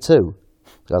 "Yeah, me too."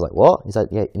 So I was like, "What?" He said,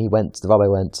 "Yeah," and the rabbi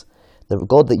went, "The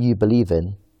God that you believe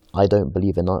in, I don't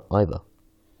believe in either."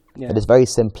 Yeah. It is very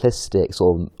simplistic,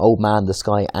 sort of old man in the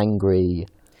sky, angry.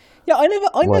 Yeah, I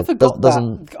never got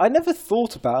that. I never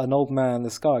thought about an old man in the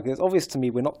sky, because it's obvious to me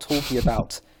we're not talking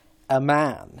about a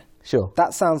man. Sure.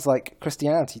 That sounds like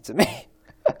Christianity to me.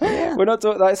 We're not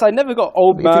talking. So I never got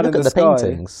old man in the sky. If you look at the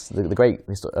paintings, the great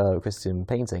Christian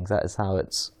paintings, that is how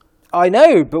it's. I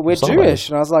know, but we're Jewish,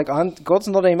 and I was like, God's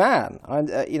not a man.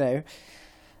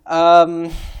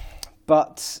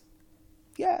 But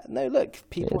look,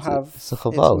 people have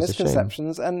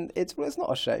misconceptions, and it's not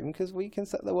a shame because we can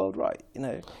set the world right,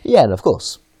 Yeah, and of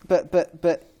course. But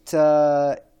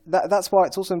that's why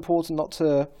it's also important not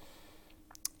to,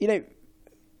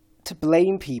 to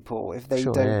blame people if they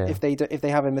if they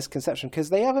have a misconception, because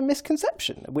they have a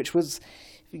misconception which was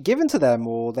given to them,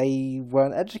 or they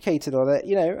weren't educated, or that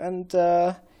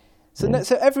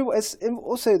so everyone.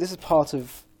 Also, this is part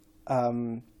of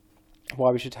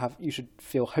why you should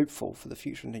feel hopeful for the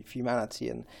future of humanity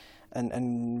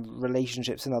and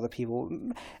relationships and other people.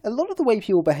 A lot of the way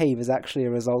people behave is actually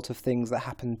a result of things that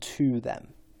happen to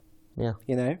them. Yeah,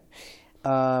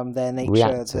 their nature.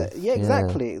 Reactive.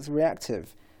 Exactly. It's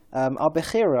reactive. Our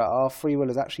bechira, our free will,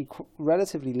 is actually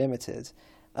relatively limited.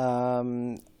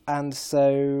 And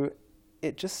so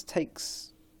it just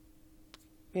takes,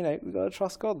 we've got to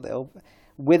trust God. They'll,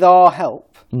 with our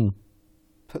help,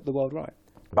 put the world right.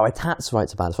 Rabbi Tatz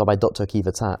writes about it, by Dr.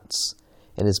 Akiva Tatz,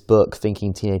 in his book,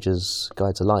 Thinking Teenagers'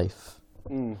 Guide to Life,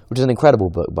 which is an incredible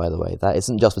book, by the way. That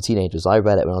isn't just for teenagers. I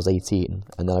read it when I was 18,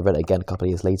 and then I read it again a couple of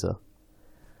years later.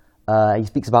 He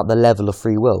speaks about the level of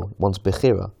free will, one's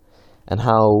bechira, and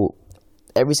how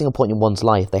every single point in one's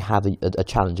life they have a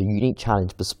challenge, a unique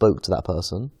challenge bespoke to that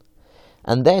person,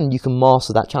 and then you can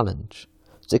master that challenge.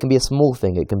 So it can be a small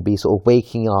thing. It can be sort of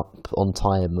waking up on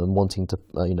time and wanting to,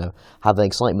 have the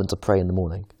excitement to pray in the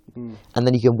morning, and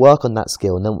then you can work on that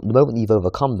skill. And then the moment you've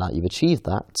overcome that, you've achieved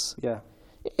that. Yeah,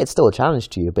 it's still a challenge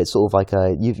to you, but it's sort of like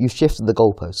you've shifted the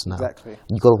goalposts now. Exactly.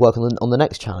 You've got to work on the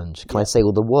next challenge. Can I say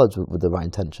all the words with the right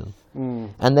intention?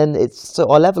 And then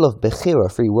our level of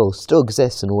bechira, free will, still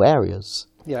exists in all areas.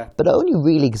 Yeah. But it only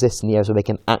really exists in the areas where we make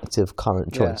an active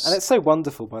current choice. Yeah. And it's so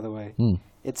wonderful, by the way.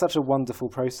 It's such a wonderful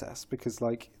process because,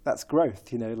 like, that's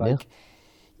growth, you know, like,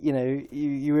 you know,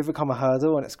 you overcome a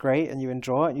hurdle and it's great and you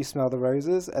enjoy it and you smell the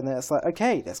roses and then it's like,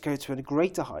 okay, let's go to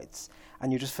greater heights.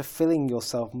 And you're just fulfilling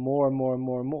yourself more and more and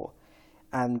more and more.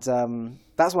 And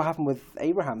that's what happened with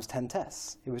Abraham's 10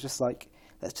 tests. It was just like,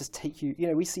 let's just take you, you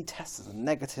know, we see tests as a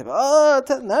negative. Oh,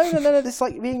 no. It's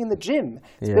like being in the gym.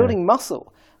 It's building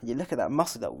muscle. And you look at that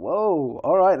muscle, like, whoa,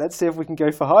 all right, let's see if we can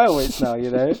go for higher weights now, you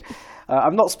know.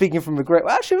 I'm not speaking from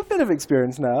actually a bit of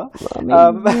experience now.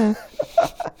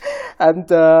 And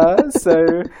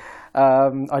so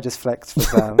I just flexed for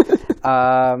Sam.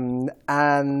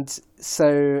 And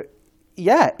so,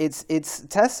 yeah, it's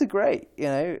tests are great, you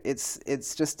know. It's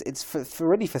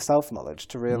really for self-knowledge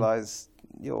to realize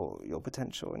your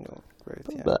potential and your growth.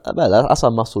 Yeah. But that's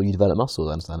how you develop muscle,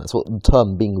 I understand. That's what the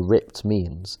term being ripped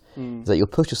means. Is that you'll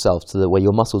push yourself to where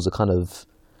your muscles are kind of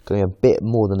going a bit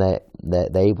more than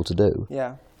they're able to do.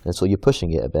 Yeah. And so you're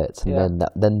pushing it a bit, and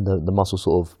then the muscle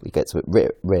sort of it gets a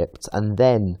bit ripped, and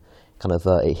then kind of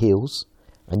it heals,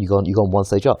 and you go on one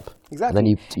stage up. Exactly. And then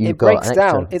you it go breaks an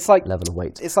down. extra It's like level of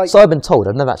weight. It's like, so I've been told.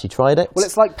 I've never actually tried it. Well,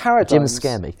 it's like paradigms. Gyms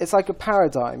scare me. It's like a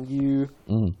paradigm. You're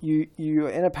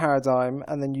in a paradigm,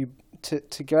 and then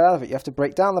to go out of it, you have to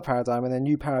break down the paradigm, and then a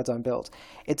new paradigm built.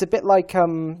 It's a bit like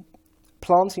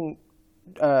planting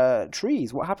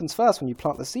trees. What happens first when you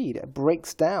plant the seed? It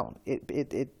breaks down. It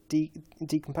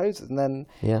decomposes, and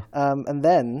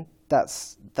then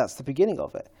that's the beginning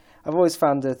of it. I've always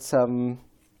found it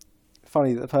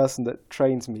funny that the person that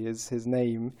trains me is his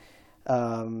name.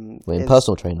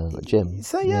 Personal trainer at the gym.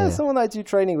 So someone that I do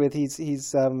training with.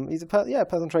 He's a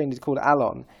personal trainer. He's called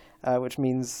Alon, which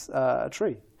means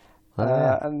tree.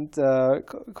 And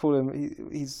call him.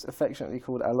 He's affectionately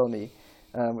called Aloni.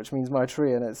 Which means my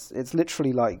tree, and it's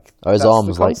literally like. Are his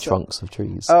arms like trunks of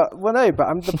trees? Well, no, but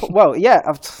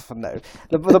no.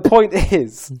 The point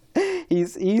is,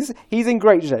 he's in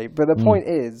great shape. But the point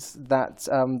is that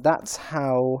that's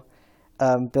how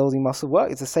building muscle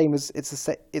works. It's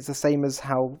the same as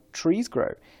how trees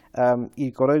grow.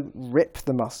 You've got to rip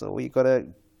the muscle. You've got to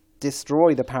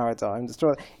destroy the paradigm,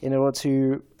 in order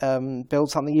to build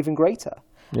something even greater.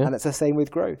 Yeah. And it's the same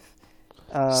with growth.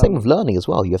 Same with learning as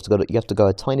well. You have to go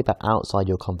a tiny bit outside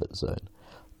your comfort zone.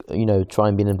 You know, try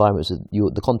and be in environments that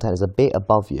the content is a bit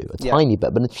above you, tiny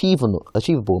bit, but an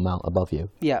achievable amount above you.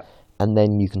 Yeah. And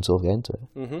then you can sort of get into it.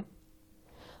 Mm-hmm.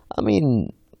 I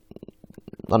mean,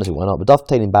 honestly, why not? But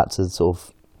dovetailing back to sort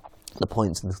of the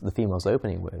points the female's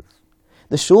opening with,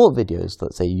 the short videos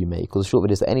that say you make, or the short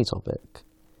videos to any topic,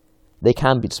 they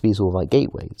can be sort of like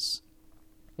gateways.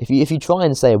 If you try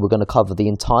and say we're going to cover the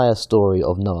entire story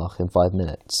of Noah in 5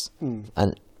 minutes, and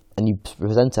you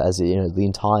present it as the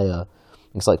entire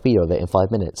encyclopedia of it in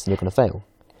 5 minutes, then you're going to fail.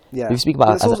 Yeah. If you speak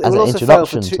about it as an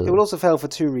introduction it will also fail for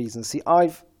two reasons. See, our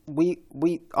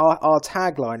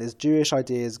tagline is Jewish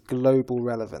ideas, global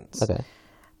relevance. Okay.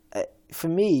 For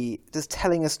me, just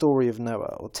telling a story of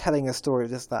Noah or telling a story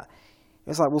of this, that,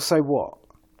 it's like, well, so what?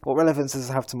 What relevance does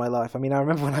it have to my life? I mean, I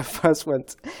remember when I first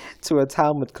went to a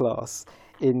Talmud class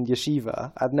in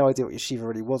yeshiva. I had no idea what yeshiva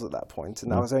really was at that point,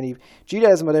 and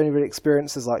Judaism I'd only really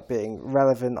experienced as like being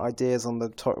relevant ideas on the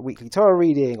weekly Torah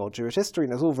reading or Jewish history,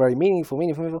 and it was all very meaningful.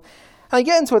 And I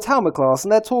get into a Talmud class,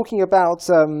 and they're talking about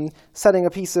selling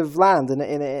a piece of land in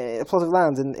a plot of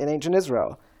land in ancient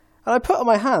Israel, and I put up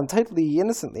my hand totally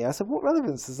innocently. I said, "What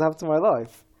relevance does that have to my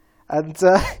life?" And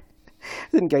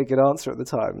didn't get a good answer at the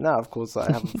time. Now, of course,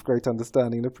 I have a great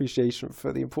understanding and appreciation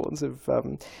for the importance of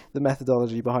the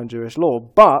methodology behind Jewish law.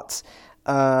 But it's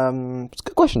a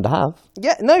good question to have.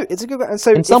 Yeah, no, it's a good question.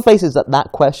 So in some places,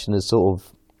 that question is sort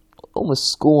of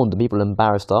almost scorned, and people are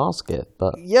embarrassed to ask it.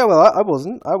 But yeah, well, I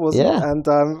wasn't, yeah. And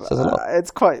it's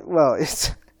quite well.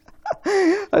 It's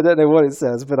I don't know what it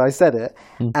says, but I said it,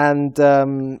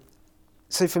 and.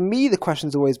 So for me, the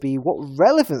questions always be, what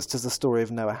relevance does the story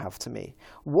of Noah have to me?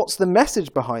 What's the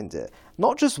message behind it?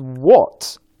 Not just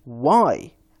what,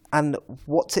 why, and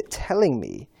what's it telling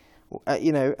me? And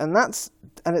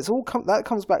it's all that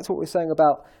comes back to what we're saying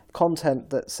about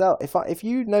content that sell. If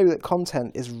you know that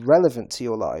content is relevant to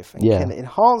your life and can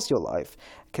enhance your life,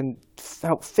 can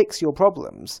help fix your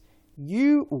problems,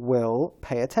 you will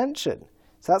pay attention.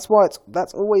 So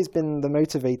that's always been the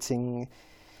motivating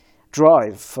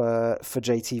drive for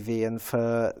JTV and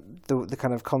for the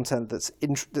kind of content that's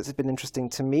been interesting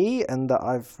to me and that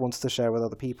I've wanted to share with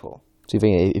other people. So you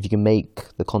think if you can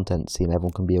make the content seem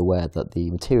everyone can be aware that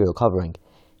the material covering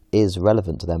is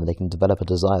relevant to them and they can develop a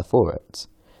desire for it,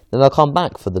 then they'll come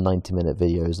back for the 90-minute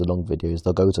videos, the long videos.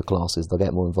 They'll go to classes. They'll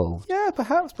get more involved. Yeah,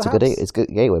 perhaps. It's a good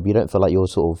gateway, but you don't feel like you're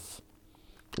sort of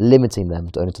limiting them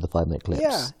to only to the 5-minute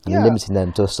clips. Yeah. Limiting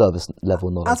them to a service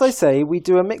level knowledge. As I say, we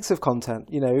do a mix of content.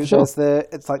 You know, Sure.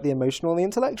 it's like the emotional and the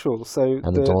intellectual. So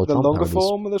And the Donald Trump longer parodies.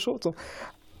 form and the short form.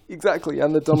 Exactly,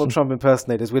 and the Donald Trump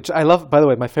impersonators, which I love. By the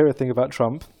way, my favorite thing about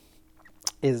Trump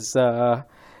is the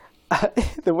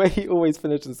way he always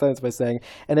finishes the sentence by saying,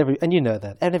 and you know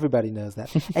that, and everybody knows that,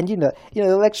 and you know, the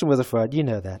election was a fraud. You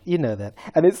know that,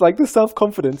 and it's like the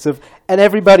self-confidence of, and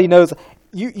everybody knows,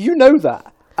 you know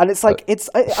that, and it's like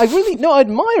I really no, I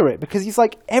admire it because he's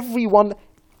like everyone.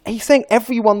 He's saying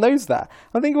everyone knows that.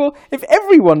 I think, well, if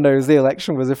everyone knows the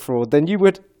election was a fraud, then you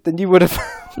would have,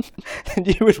 and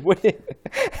you would win,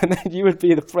 and then you would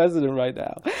be the president right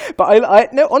now.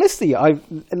 But no, honestly, I've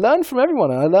learned from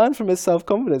everyone, and I learned from his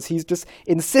self-confidence. He's just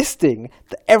insisting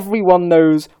that everyone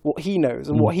knows what he knows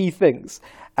and what he thinks.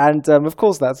 And of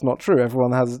course, that's not true.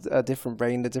 Everyone has a different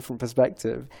brain, a different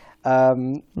perspective.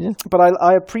 But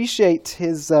I appreciate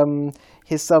his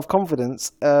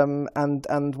self-confidence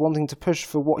and wanting to push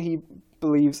for what he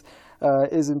believes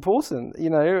is important, you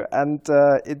know. And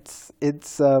it's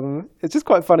just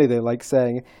quite funny though, like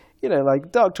saying, you know,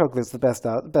 like dark chocolate's the best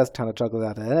kind of chocolate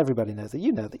out there, and everybody knows it.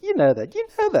 You know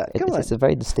that. Come on. It's a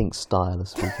very distinct style of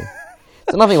speaking.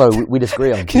 There's nothing where we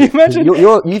disagree on. Can you imagine?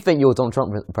 You think your Donald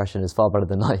Trump impression is far better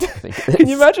than I think. Can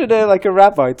you imagine like a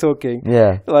rabbi talking?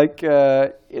 Yeah. Like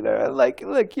you know, like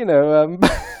look, you know.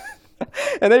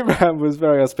 And Abraham was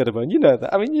very hospitable, and you know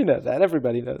that. I mean, you know that.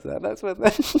 Everybody knows that. That's what.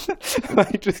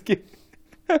 Like, just give.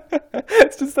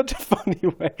 It's just such a funny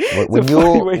way. When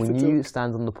you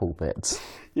stand on the pulpit,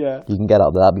 yeah, you can get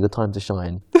up there. That'll be your time to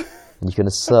shine, and you can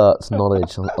assert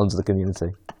knowledge onto the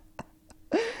community.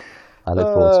 I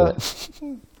look forward to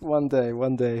it.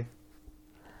 One day.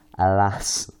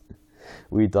 Alas,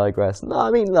 we digress. No,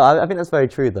 I mean, no, I think that's very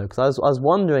true though, because I was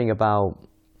wondering about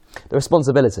the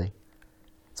responsibility.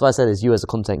 So what I said is, you as a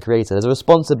content creator, there's a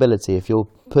responsibility if you're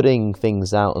putting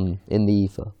things out in the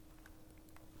ether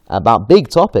about big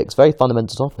topics, very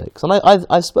fundamental topics. And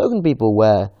I've spoken to people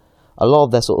where a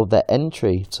lot of their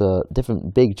entry to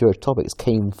different big Jewish topics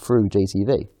came through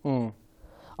JTV.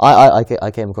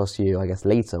 I came across you, I guess,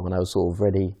 later when I was sort of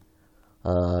ready,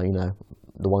 you know,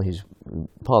 the one who's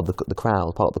part of the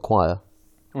crowd, part of the choir.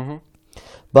 Mm-hmm.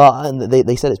 But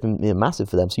they said it's been massive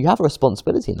for them. So you have a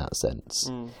responsibility in that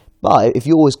sense. But if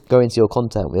you always go into your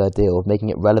content with the idea of making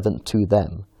it relevant to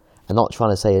them and not trying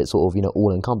to say it's sort of, you know,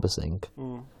 all-encompassing,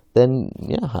 then,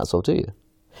 yeah, hats off to you.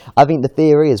 I think the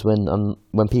theory is when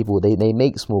people, they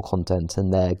make small content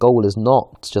and their goal is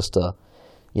not just to,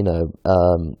 you know,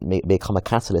 become a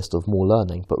catalyst of more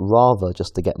learning, but rather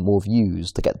just to get more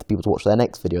views, to get the people to watch their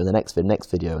next video and the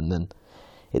next video, and then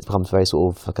it becomes very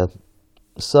sort of like a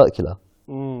circular.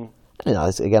 You know,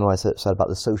 again, what I said about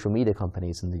the social media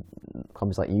companies and the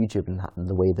companies like YouTube and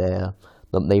the way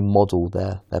they model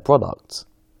their products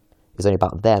is only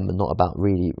about them and not about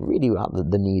really about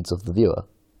the needs of the viewer.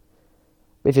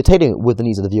 But if you're tailoring it with the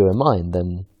needs of the viewer in mind,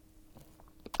 then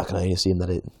I can only assume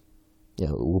that it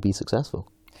will be successful.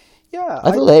 Yeah,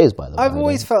 I feel there is, by the way. I've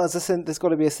always felt there's got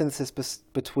to be a synthesis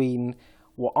between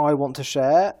what I want to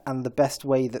share and the best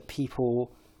way that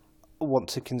people want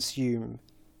to consume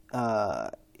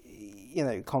you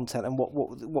know, content and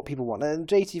what people want. And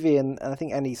JTV and I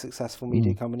think any successful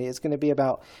media company, it's going to be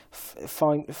about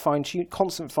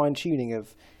constant fine-tuning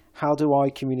of how do I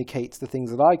communicate the things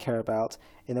that I care about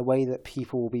in a way that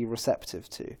people will be receptive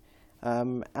to.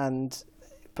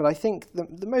 But I think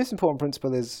the most important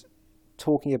principle is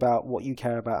talking about what you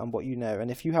care about and what you know. And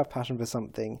if you have passion for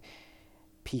something,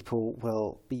 people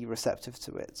will be receptive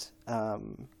to it.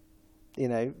 You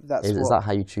know, is that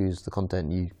how you choose the content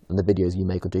and the videos you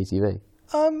make on JTV?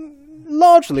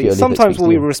 Largely. Sometimes we'll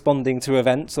be responding to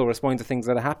events or responding to things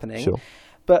that are happening. Sure.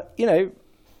 But, you know,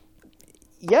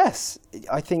 yes,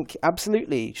 I think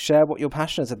absolutely share what you're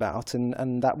passionate about,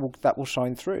 and that will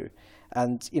shine through.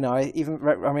 And, you know, I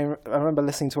remember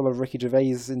listening to all of Ricky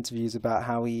Gervais' interviews about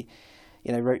how he,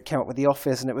 you know, came up with The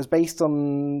Office, and it was based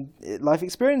on life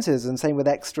experiences, and same with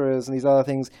Extras and these other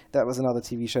things. That was another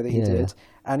TV show that he did.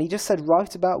 And he just said,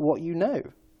 write about what you know.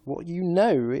 What you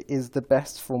know is the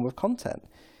best form of content.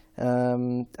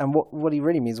 And what he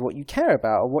really means, what you care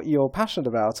about, or what you're passionate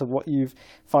about, or what you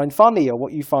find funny, or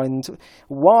what you find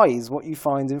wise, what you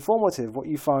find informative, what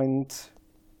you find,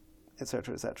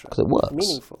 etc., etc. Because it works.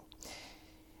 Meaningful.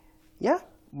 Yeah.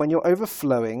 When you're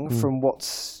overflowing from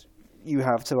what you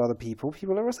have to other people,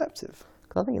 people are receptive.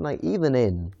 Because I think, like, even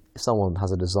in if someone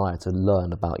has a desire to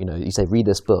learn about, you say read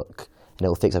this book and it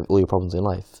will fix all your problems in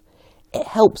life, it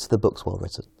helps if the book's well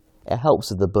written. It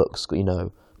helps if the book's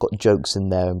got jokes in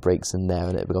there and breaks in there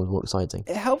and it becomes more exciting.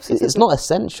 It helps. It's not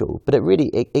essential, but it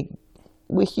really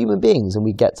we're human beings and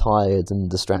we get tired and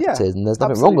distracted, and there's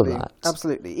nothing wrong with that.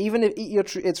 Absolutely. Even if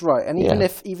it's right, and even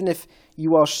if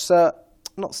you are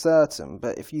not certain,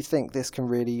 but if you think this can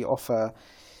really offer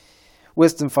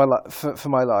wisdom for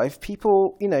my life,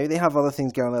 people, they have other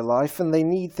things going on in their life and they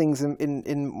need things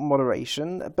in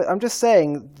moderation. But I'm just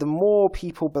saying, the more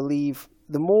people believe,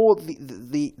 the more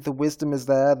the wisdom is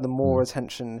there, the more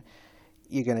attention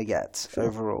you're going to get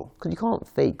overall. Because you can't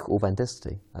fake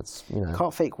authenticity. That's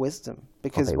can't fake wisdom,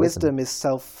 because wisdom is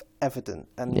self-evident,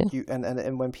 and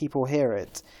and when people hear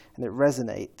it and it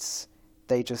resonates,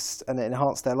 and it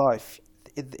enhances their life.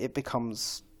 It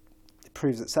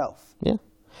proves itself. Yeah.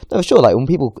 No, sure. Like when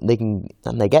people they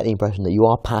get the impression that you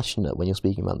are passionate when you're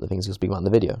speaking about the things you're speaking about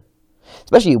in the video.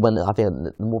 Especially when I think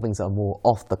the more things that are more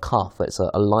off the cuff, it's a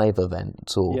live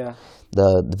event, or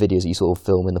the videos that you sort of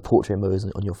film in the portrait mode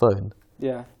on your phone.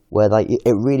 Yeah. Where it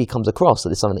really comes across that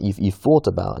it's something that you've thought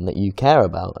about and that you care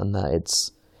about, and that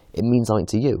it means something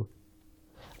to you,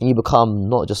 and you become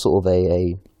not just sort of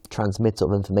a transmitter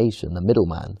of information, a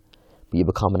middleman, but you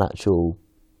become an actual.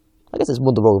 I guess it's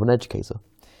more the role of an educator,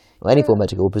 or any form of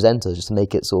educator or presenter, just to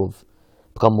make it sort of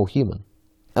become more human.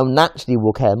 And naturally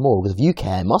we'll care more, because if you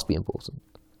care, it must be important.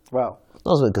 Well,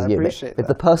 not because you, if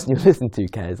the person you're listening to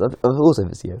cares, also if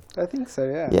it's you. I think so,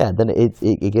 yeah. Yeah, then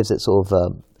it gives it sort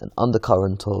of an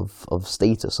undercurrent of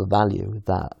status or value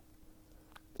that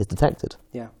is detected.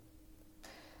 Yeah.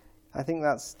 I think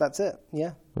that's it,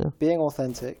 yeah. Being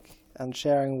authentic and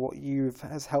sharing what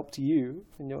has helped you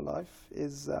in your life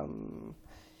is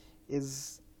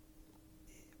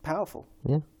powerful.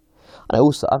 Yeah. And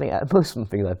I think most of the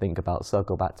things I think about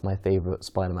circle back to my favourite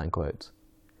Spider-Man quote,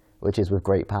 which is, with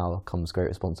great power comes great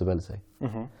responsibility.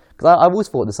 Because I've always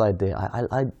thought this idea,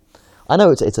 I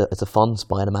know it's a fun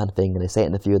Spider-Man thing, and they say it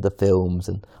in a few of the films,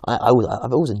 and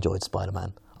I've always enjoyed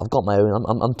Spider-Man. I've got my own,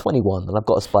 I'm 21, and I've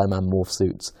got a Spider-Man morph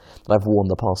suit that I've worn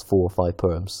the past 4 or 5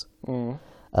 Purums.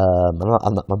 And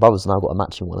my brother's now got a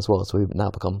matching one as well, so we've now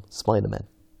become Spider-Men.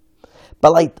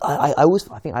 But like,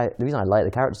 the reason I like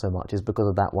the character so much is because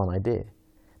of that one idea.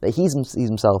 That he sees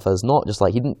himself as not just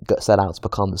like, he didn't set out to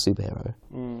become a superhero.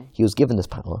 He was given this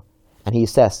power, and he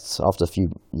assessed after a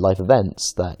few life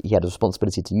events that he had a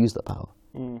responsibility to use that power.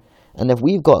 And if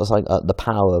we've got the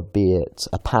power, be it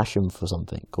a passion for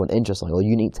something, or an interest, or a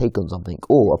unique take on something,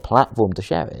 or a platform to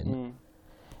share it in,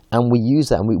 and we use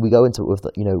that, and we go into it with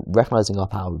recognizing our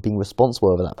power, being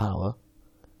responsible over that power,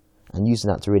 and using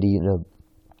that to really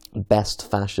best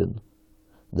fashion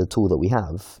the tool that we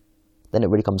have, then it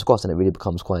really comes across, and it really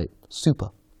becomes quite super.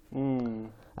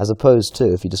 As opposed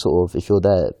to if you're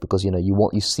there because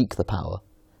you seek the power,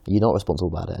 you're not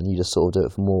responsible about it, and you just sort of do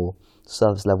it for more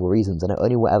service level reasons, and it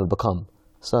only will ever become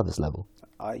service level.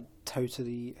 I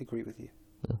totally agree with you.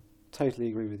 Totally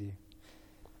agree with you.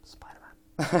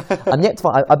 Spider-Man. I'm yet to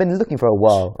find. I've been looking for a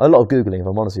while, a lot of Googling, if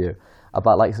I'm honest with you,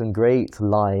 about like some great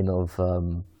line of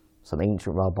some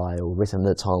ancient rabbi, or written in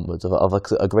the Talmud, of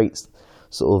a great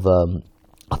sort of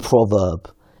a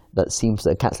proverb that seems to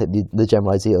encapsulate the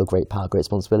general idea of great power, great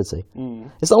responsibility.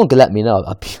 If someone could let me know,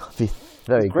 I'd be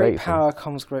very grateful. Great power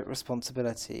comes great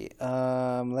responsibility.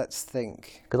 Let's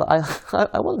think. Because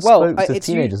I once spoke to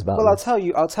teenagers about this.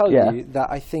 I'll tell you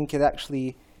that I think it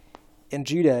actually, in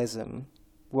Judaism,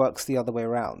 works the other way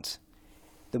around.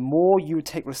 The more you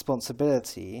take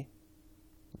responsibility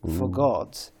for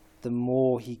God, the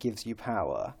more he gives you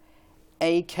power.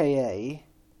 AKA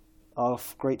our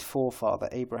great forefather,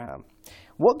 Abraham.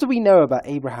 What do we know about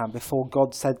Abraham before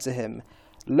God said to him,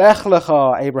 Lech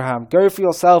lecha, Abraham, go for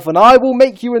yourself, and I will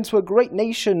make you into a great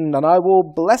nation, and I will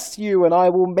bless you, and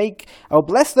I'll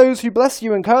bless those who bless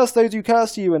you, and curse those who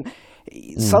curse you. And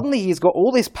suddenly he's got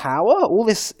all this power, all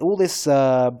this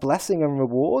blessing and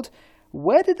reward.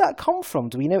 Where did that come from?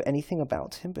 Do we know anything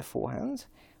about him beforehand?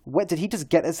 Where, did he just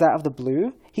get this out of the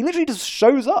blue? He literally just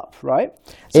shows up, right?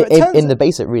 So in the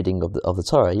basic reading of the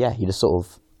Torah, he just sort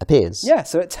of appears. Yeah,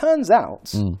 so it turns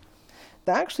out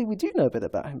that actually we do know a bit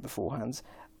about him beforehand.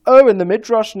 Oh, in the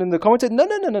Midrash and in the commentary? No.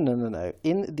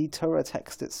 In the Torah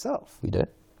text itself. We do.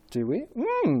 Do we?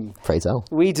 Pray tell.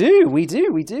 We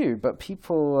do. But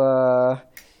people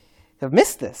have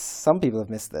missed this. Some people have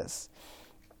missed this.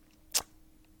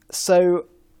 So,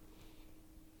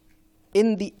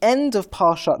 in the end of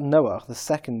Parshat Noah, the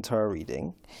second Torah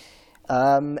reading,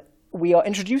 we are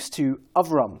introduced to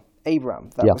Abraham.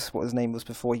 That was what his name was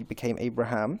before he became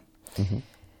Abraham.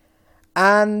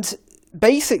 And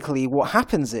basically what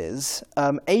happens is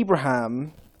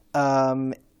Abraham.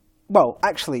 Well,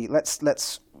 actually,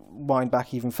 let's wind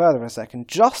back even further for a second.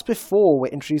 Just before we're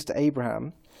introduced to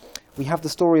Abraham, we have the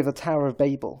story of the Tower of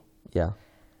Babel. Yeah.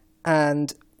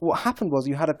 And what happened was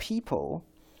you had a people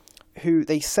who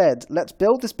they said, let's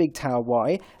build this big tower.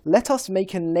 Why? Let us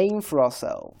make a name for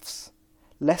ourselves,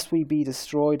 lest we be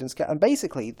destroyed and scattered. And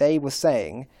basically, they were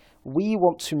saying, we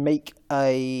want to make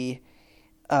a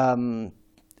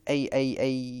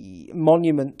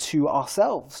monument to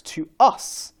ourselves, to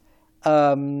us.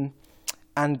 And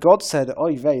God said,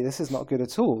 oy vey, this is not good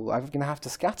at all. I'm going to have to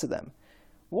scatter them.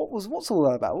 What's all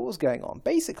that about? What was going on?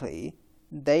 Basically,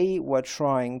 they were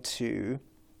trying to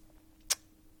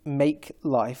make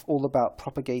life all about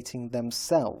propagating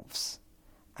themselves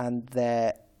and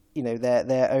their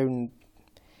own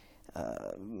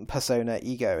persona,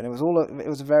 ego, and it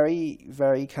was a very,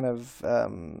 very kind of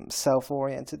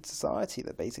self-oriented society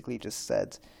that basically just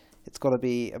said it's got to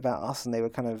be about us, and they were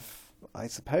kind of, I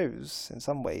suppose, in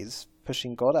some ways,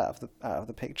 pushing God out of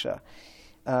the picture,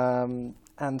 and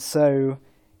so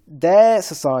their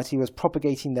society was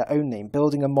propagating their own name,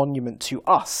 building a monument to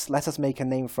us. Let us make a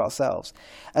name for ourselves.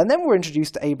 And then we're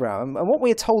introduced to Abraham, and what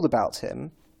we're told about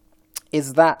him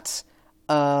is that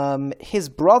his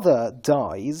brother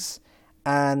dies,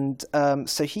 and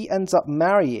so he ends up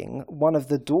marrying one of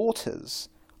the daughters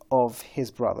of his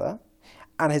brother,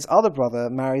 and his other brother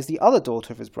marries the other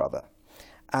daughter of his brother.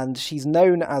 And she's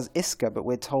known as Iscah, but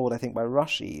we're told, I think, by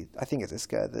Rashi, I think it's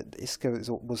Iscah, that Iscah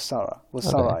was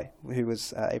Sarai, who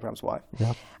was Abraham's wife.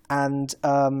 Yeah. And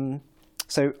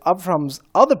so Abraham's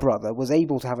other brother was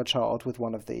able to have a child with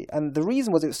one of the... And the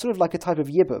reason was it was sort of like a type of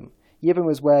Yibum. Yibum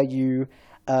was where you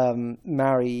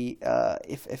marry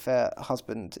if a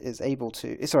husband is able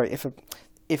to... Sorry, if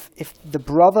the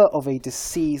brother of a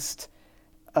deceased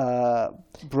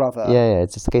brother... Yeah,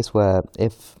 it's just a case where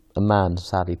if a man,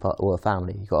 sadly, or a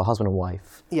family, you've got a husband and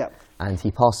wife, yeah, and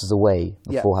he passes away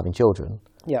before having children,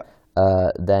 yeah,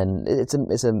 then it's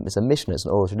a mission, it's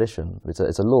an oral tradition,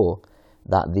 it's a law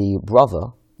that the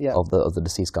brother of the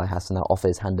deceased guy has to now offer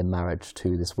his hand in marriage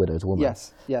to this widowed woman.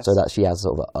 Yes. So that she has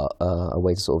sort of a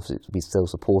way to sort of be still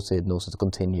supported and also to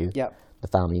continue the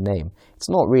family name. It's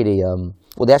not really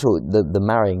the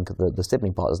marrying the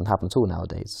sibling part doesn't happen at all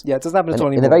nowadays. Yeah, it doesn't happen at all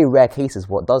anymore. In the very rare cases,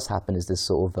 what does happen is this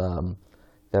sort of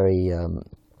very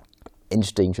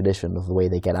interesting tradition of the way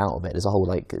they get out of it. There's a whole,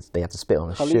 they have to spit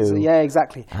on a shoe. Yeah,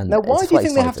 exactly. Now, why do you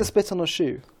think they have to spit on a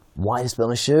shoe? Why to spit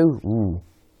on a shoe? Ooh.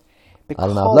 Because I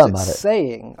don't know, I've learned about it.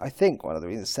 saying, I think one of the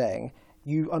reasons it's saying,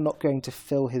 you are not going to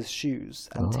fill his shoes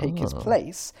and take his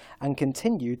place and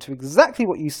continue to exactly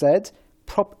what you said,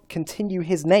 continue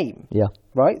his name. Yeah.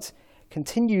 Right?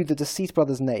 Continue the deceased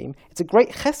brother's name. It's a great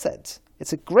chesed.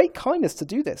 It's a great kindness to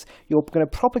do this. You're going to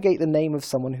propagate the name of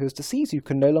someone who is deceased, who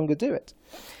can no longer do it.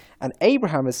 And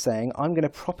Abraham is saying, I'm going to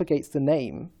propagate the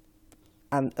name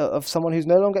and of someone who's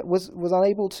no longer was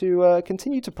unable to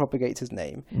continue to propagate his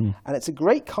name. And it's a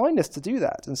great kindness to do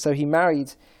that. And so he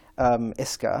married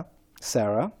Iscah,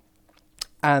 Sarah,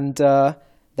 and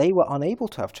they were unable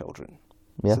to have children.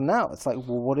 Yeah. So now it's like,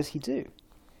 well, what does he do?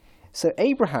 So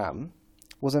Abraham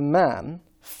was a man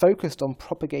focused on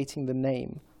propagating the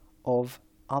name of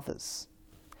others,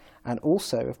 and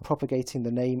also of propagating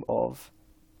the name of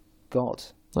God.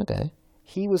 Okay.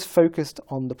 He was focused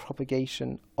on the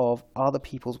propagation of other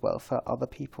people's welfare, other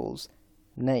people's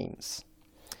names.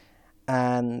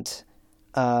 And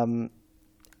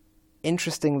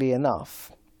interestingly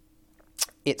enough,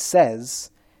 it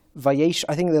says, Vayesh,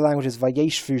 I think the language is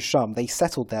Vayeshvu Sham. They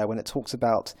settled there when it talks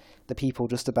about the people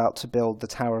just about to build the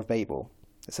Tower of Babel.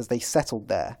 It says they settled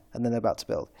there, and then they're about to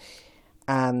build.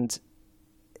 And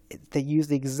they use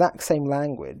the exact same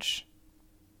language.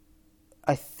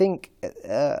 I think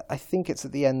it's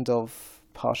at the end of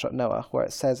Parshat Noah, where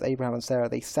it says Abraham and Sarah,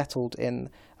 they settled in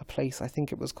a place, I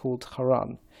think it was called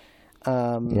Haran.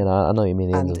 I know what you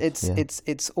mean. And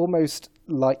it's almost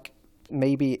like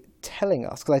maybe telling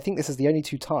us, because I think this is the only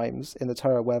two times in the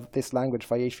Torah where this language,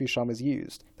 Vayeshvu Sham, is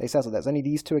used. They settled. There's only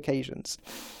these two occasions.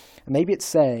 And maybe it's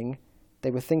saying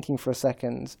they were thinking for a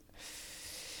second,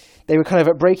 they were kind of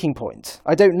at breaking point.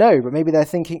 I don't know, but maybe they're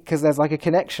thinking, because there's like a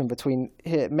connection between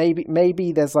here.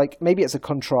 Maybe there's maybe it's a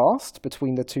contrast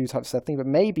between the two types of thing, but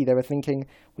maybe they were thinking,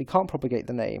 we can't propagate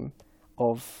the name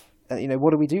of,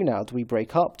 what do we do now? Do we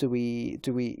break up? Do we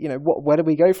where do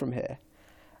we go from here?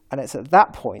 And it's at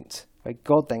that point where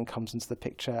God then comes into the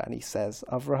picture and he says,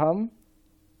 Avraham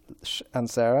and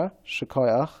Sarah,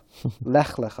 Shekoyach,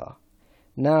 Lech Lecha.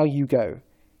 Now you go.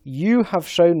 You have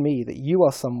shown me that you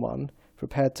are someone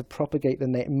prepared to propagate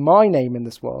my name in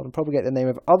this world and propagate the name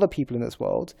of other people in this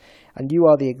world, and you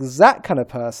are the exact kind of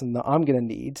person that I'm going to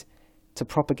need to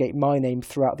propagate my name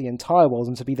throughout the entire world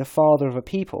and to be the father of a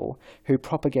people who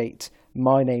propagate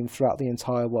my name throughout the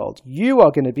entire world. You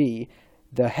are going to be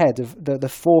the head of the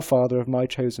forefather of my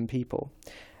chosen people.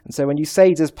 And so when you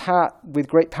say, with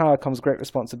great power comes great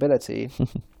responsibility,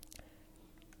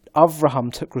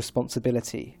 Avraham took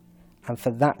responsibility, and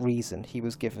for that reason he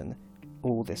was given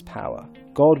all this power.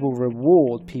 God will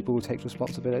reward people who take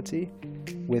responsibility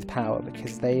with power,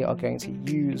 because they are going to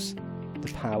use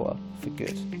the power for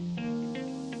good.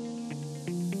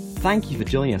 Thank you for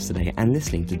joining us today and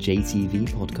listening to JTV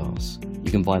Podcasts. You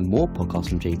can find more podcasts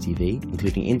from JTV,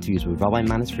 including interviews with Rabbi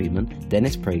Manis Friedman,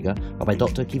 Dennis Prager, Rabbi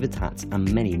Dr. Akiva Tatz,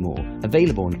 and many more.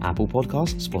 Available on Apple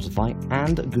Podcasts, Spotify,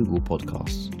 and Google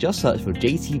Podcasts. Just search for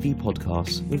JTV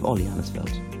Podcasts with Ollie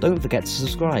Anisfeld. Don't forget to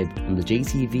subscribe on the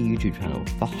JTV YouTube channel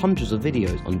for hundreds of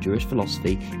videos on Jewish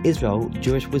philosophy, Israel,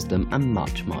 Jewish wisdom, and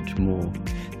much, much more.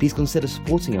 Please consider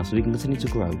supporting us so we can continue to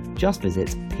grow. Just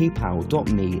visit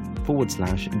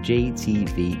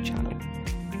paypal.me/JTV channel.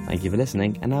 Thank you for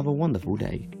listening and have a wonderful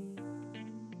day.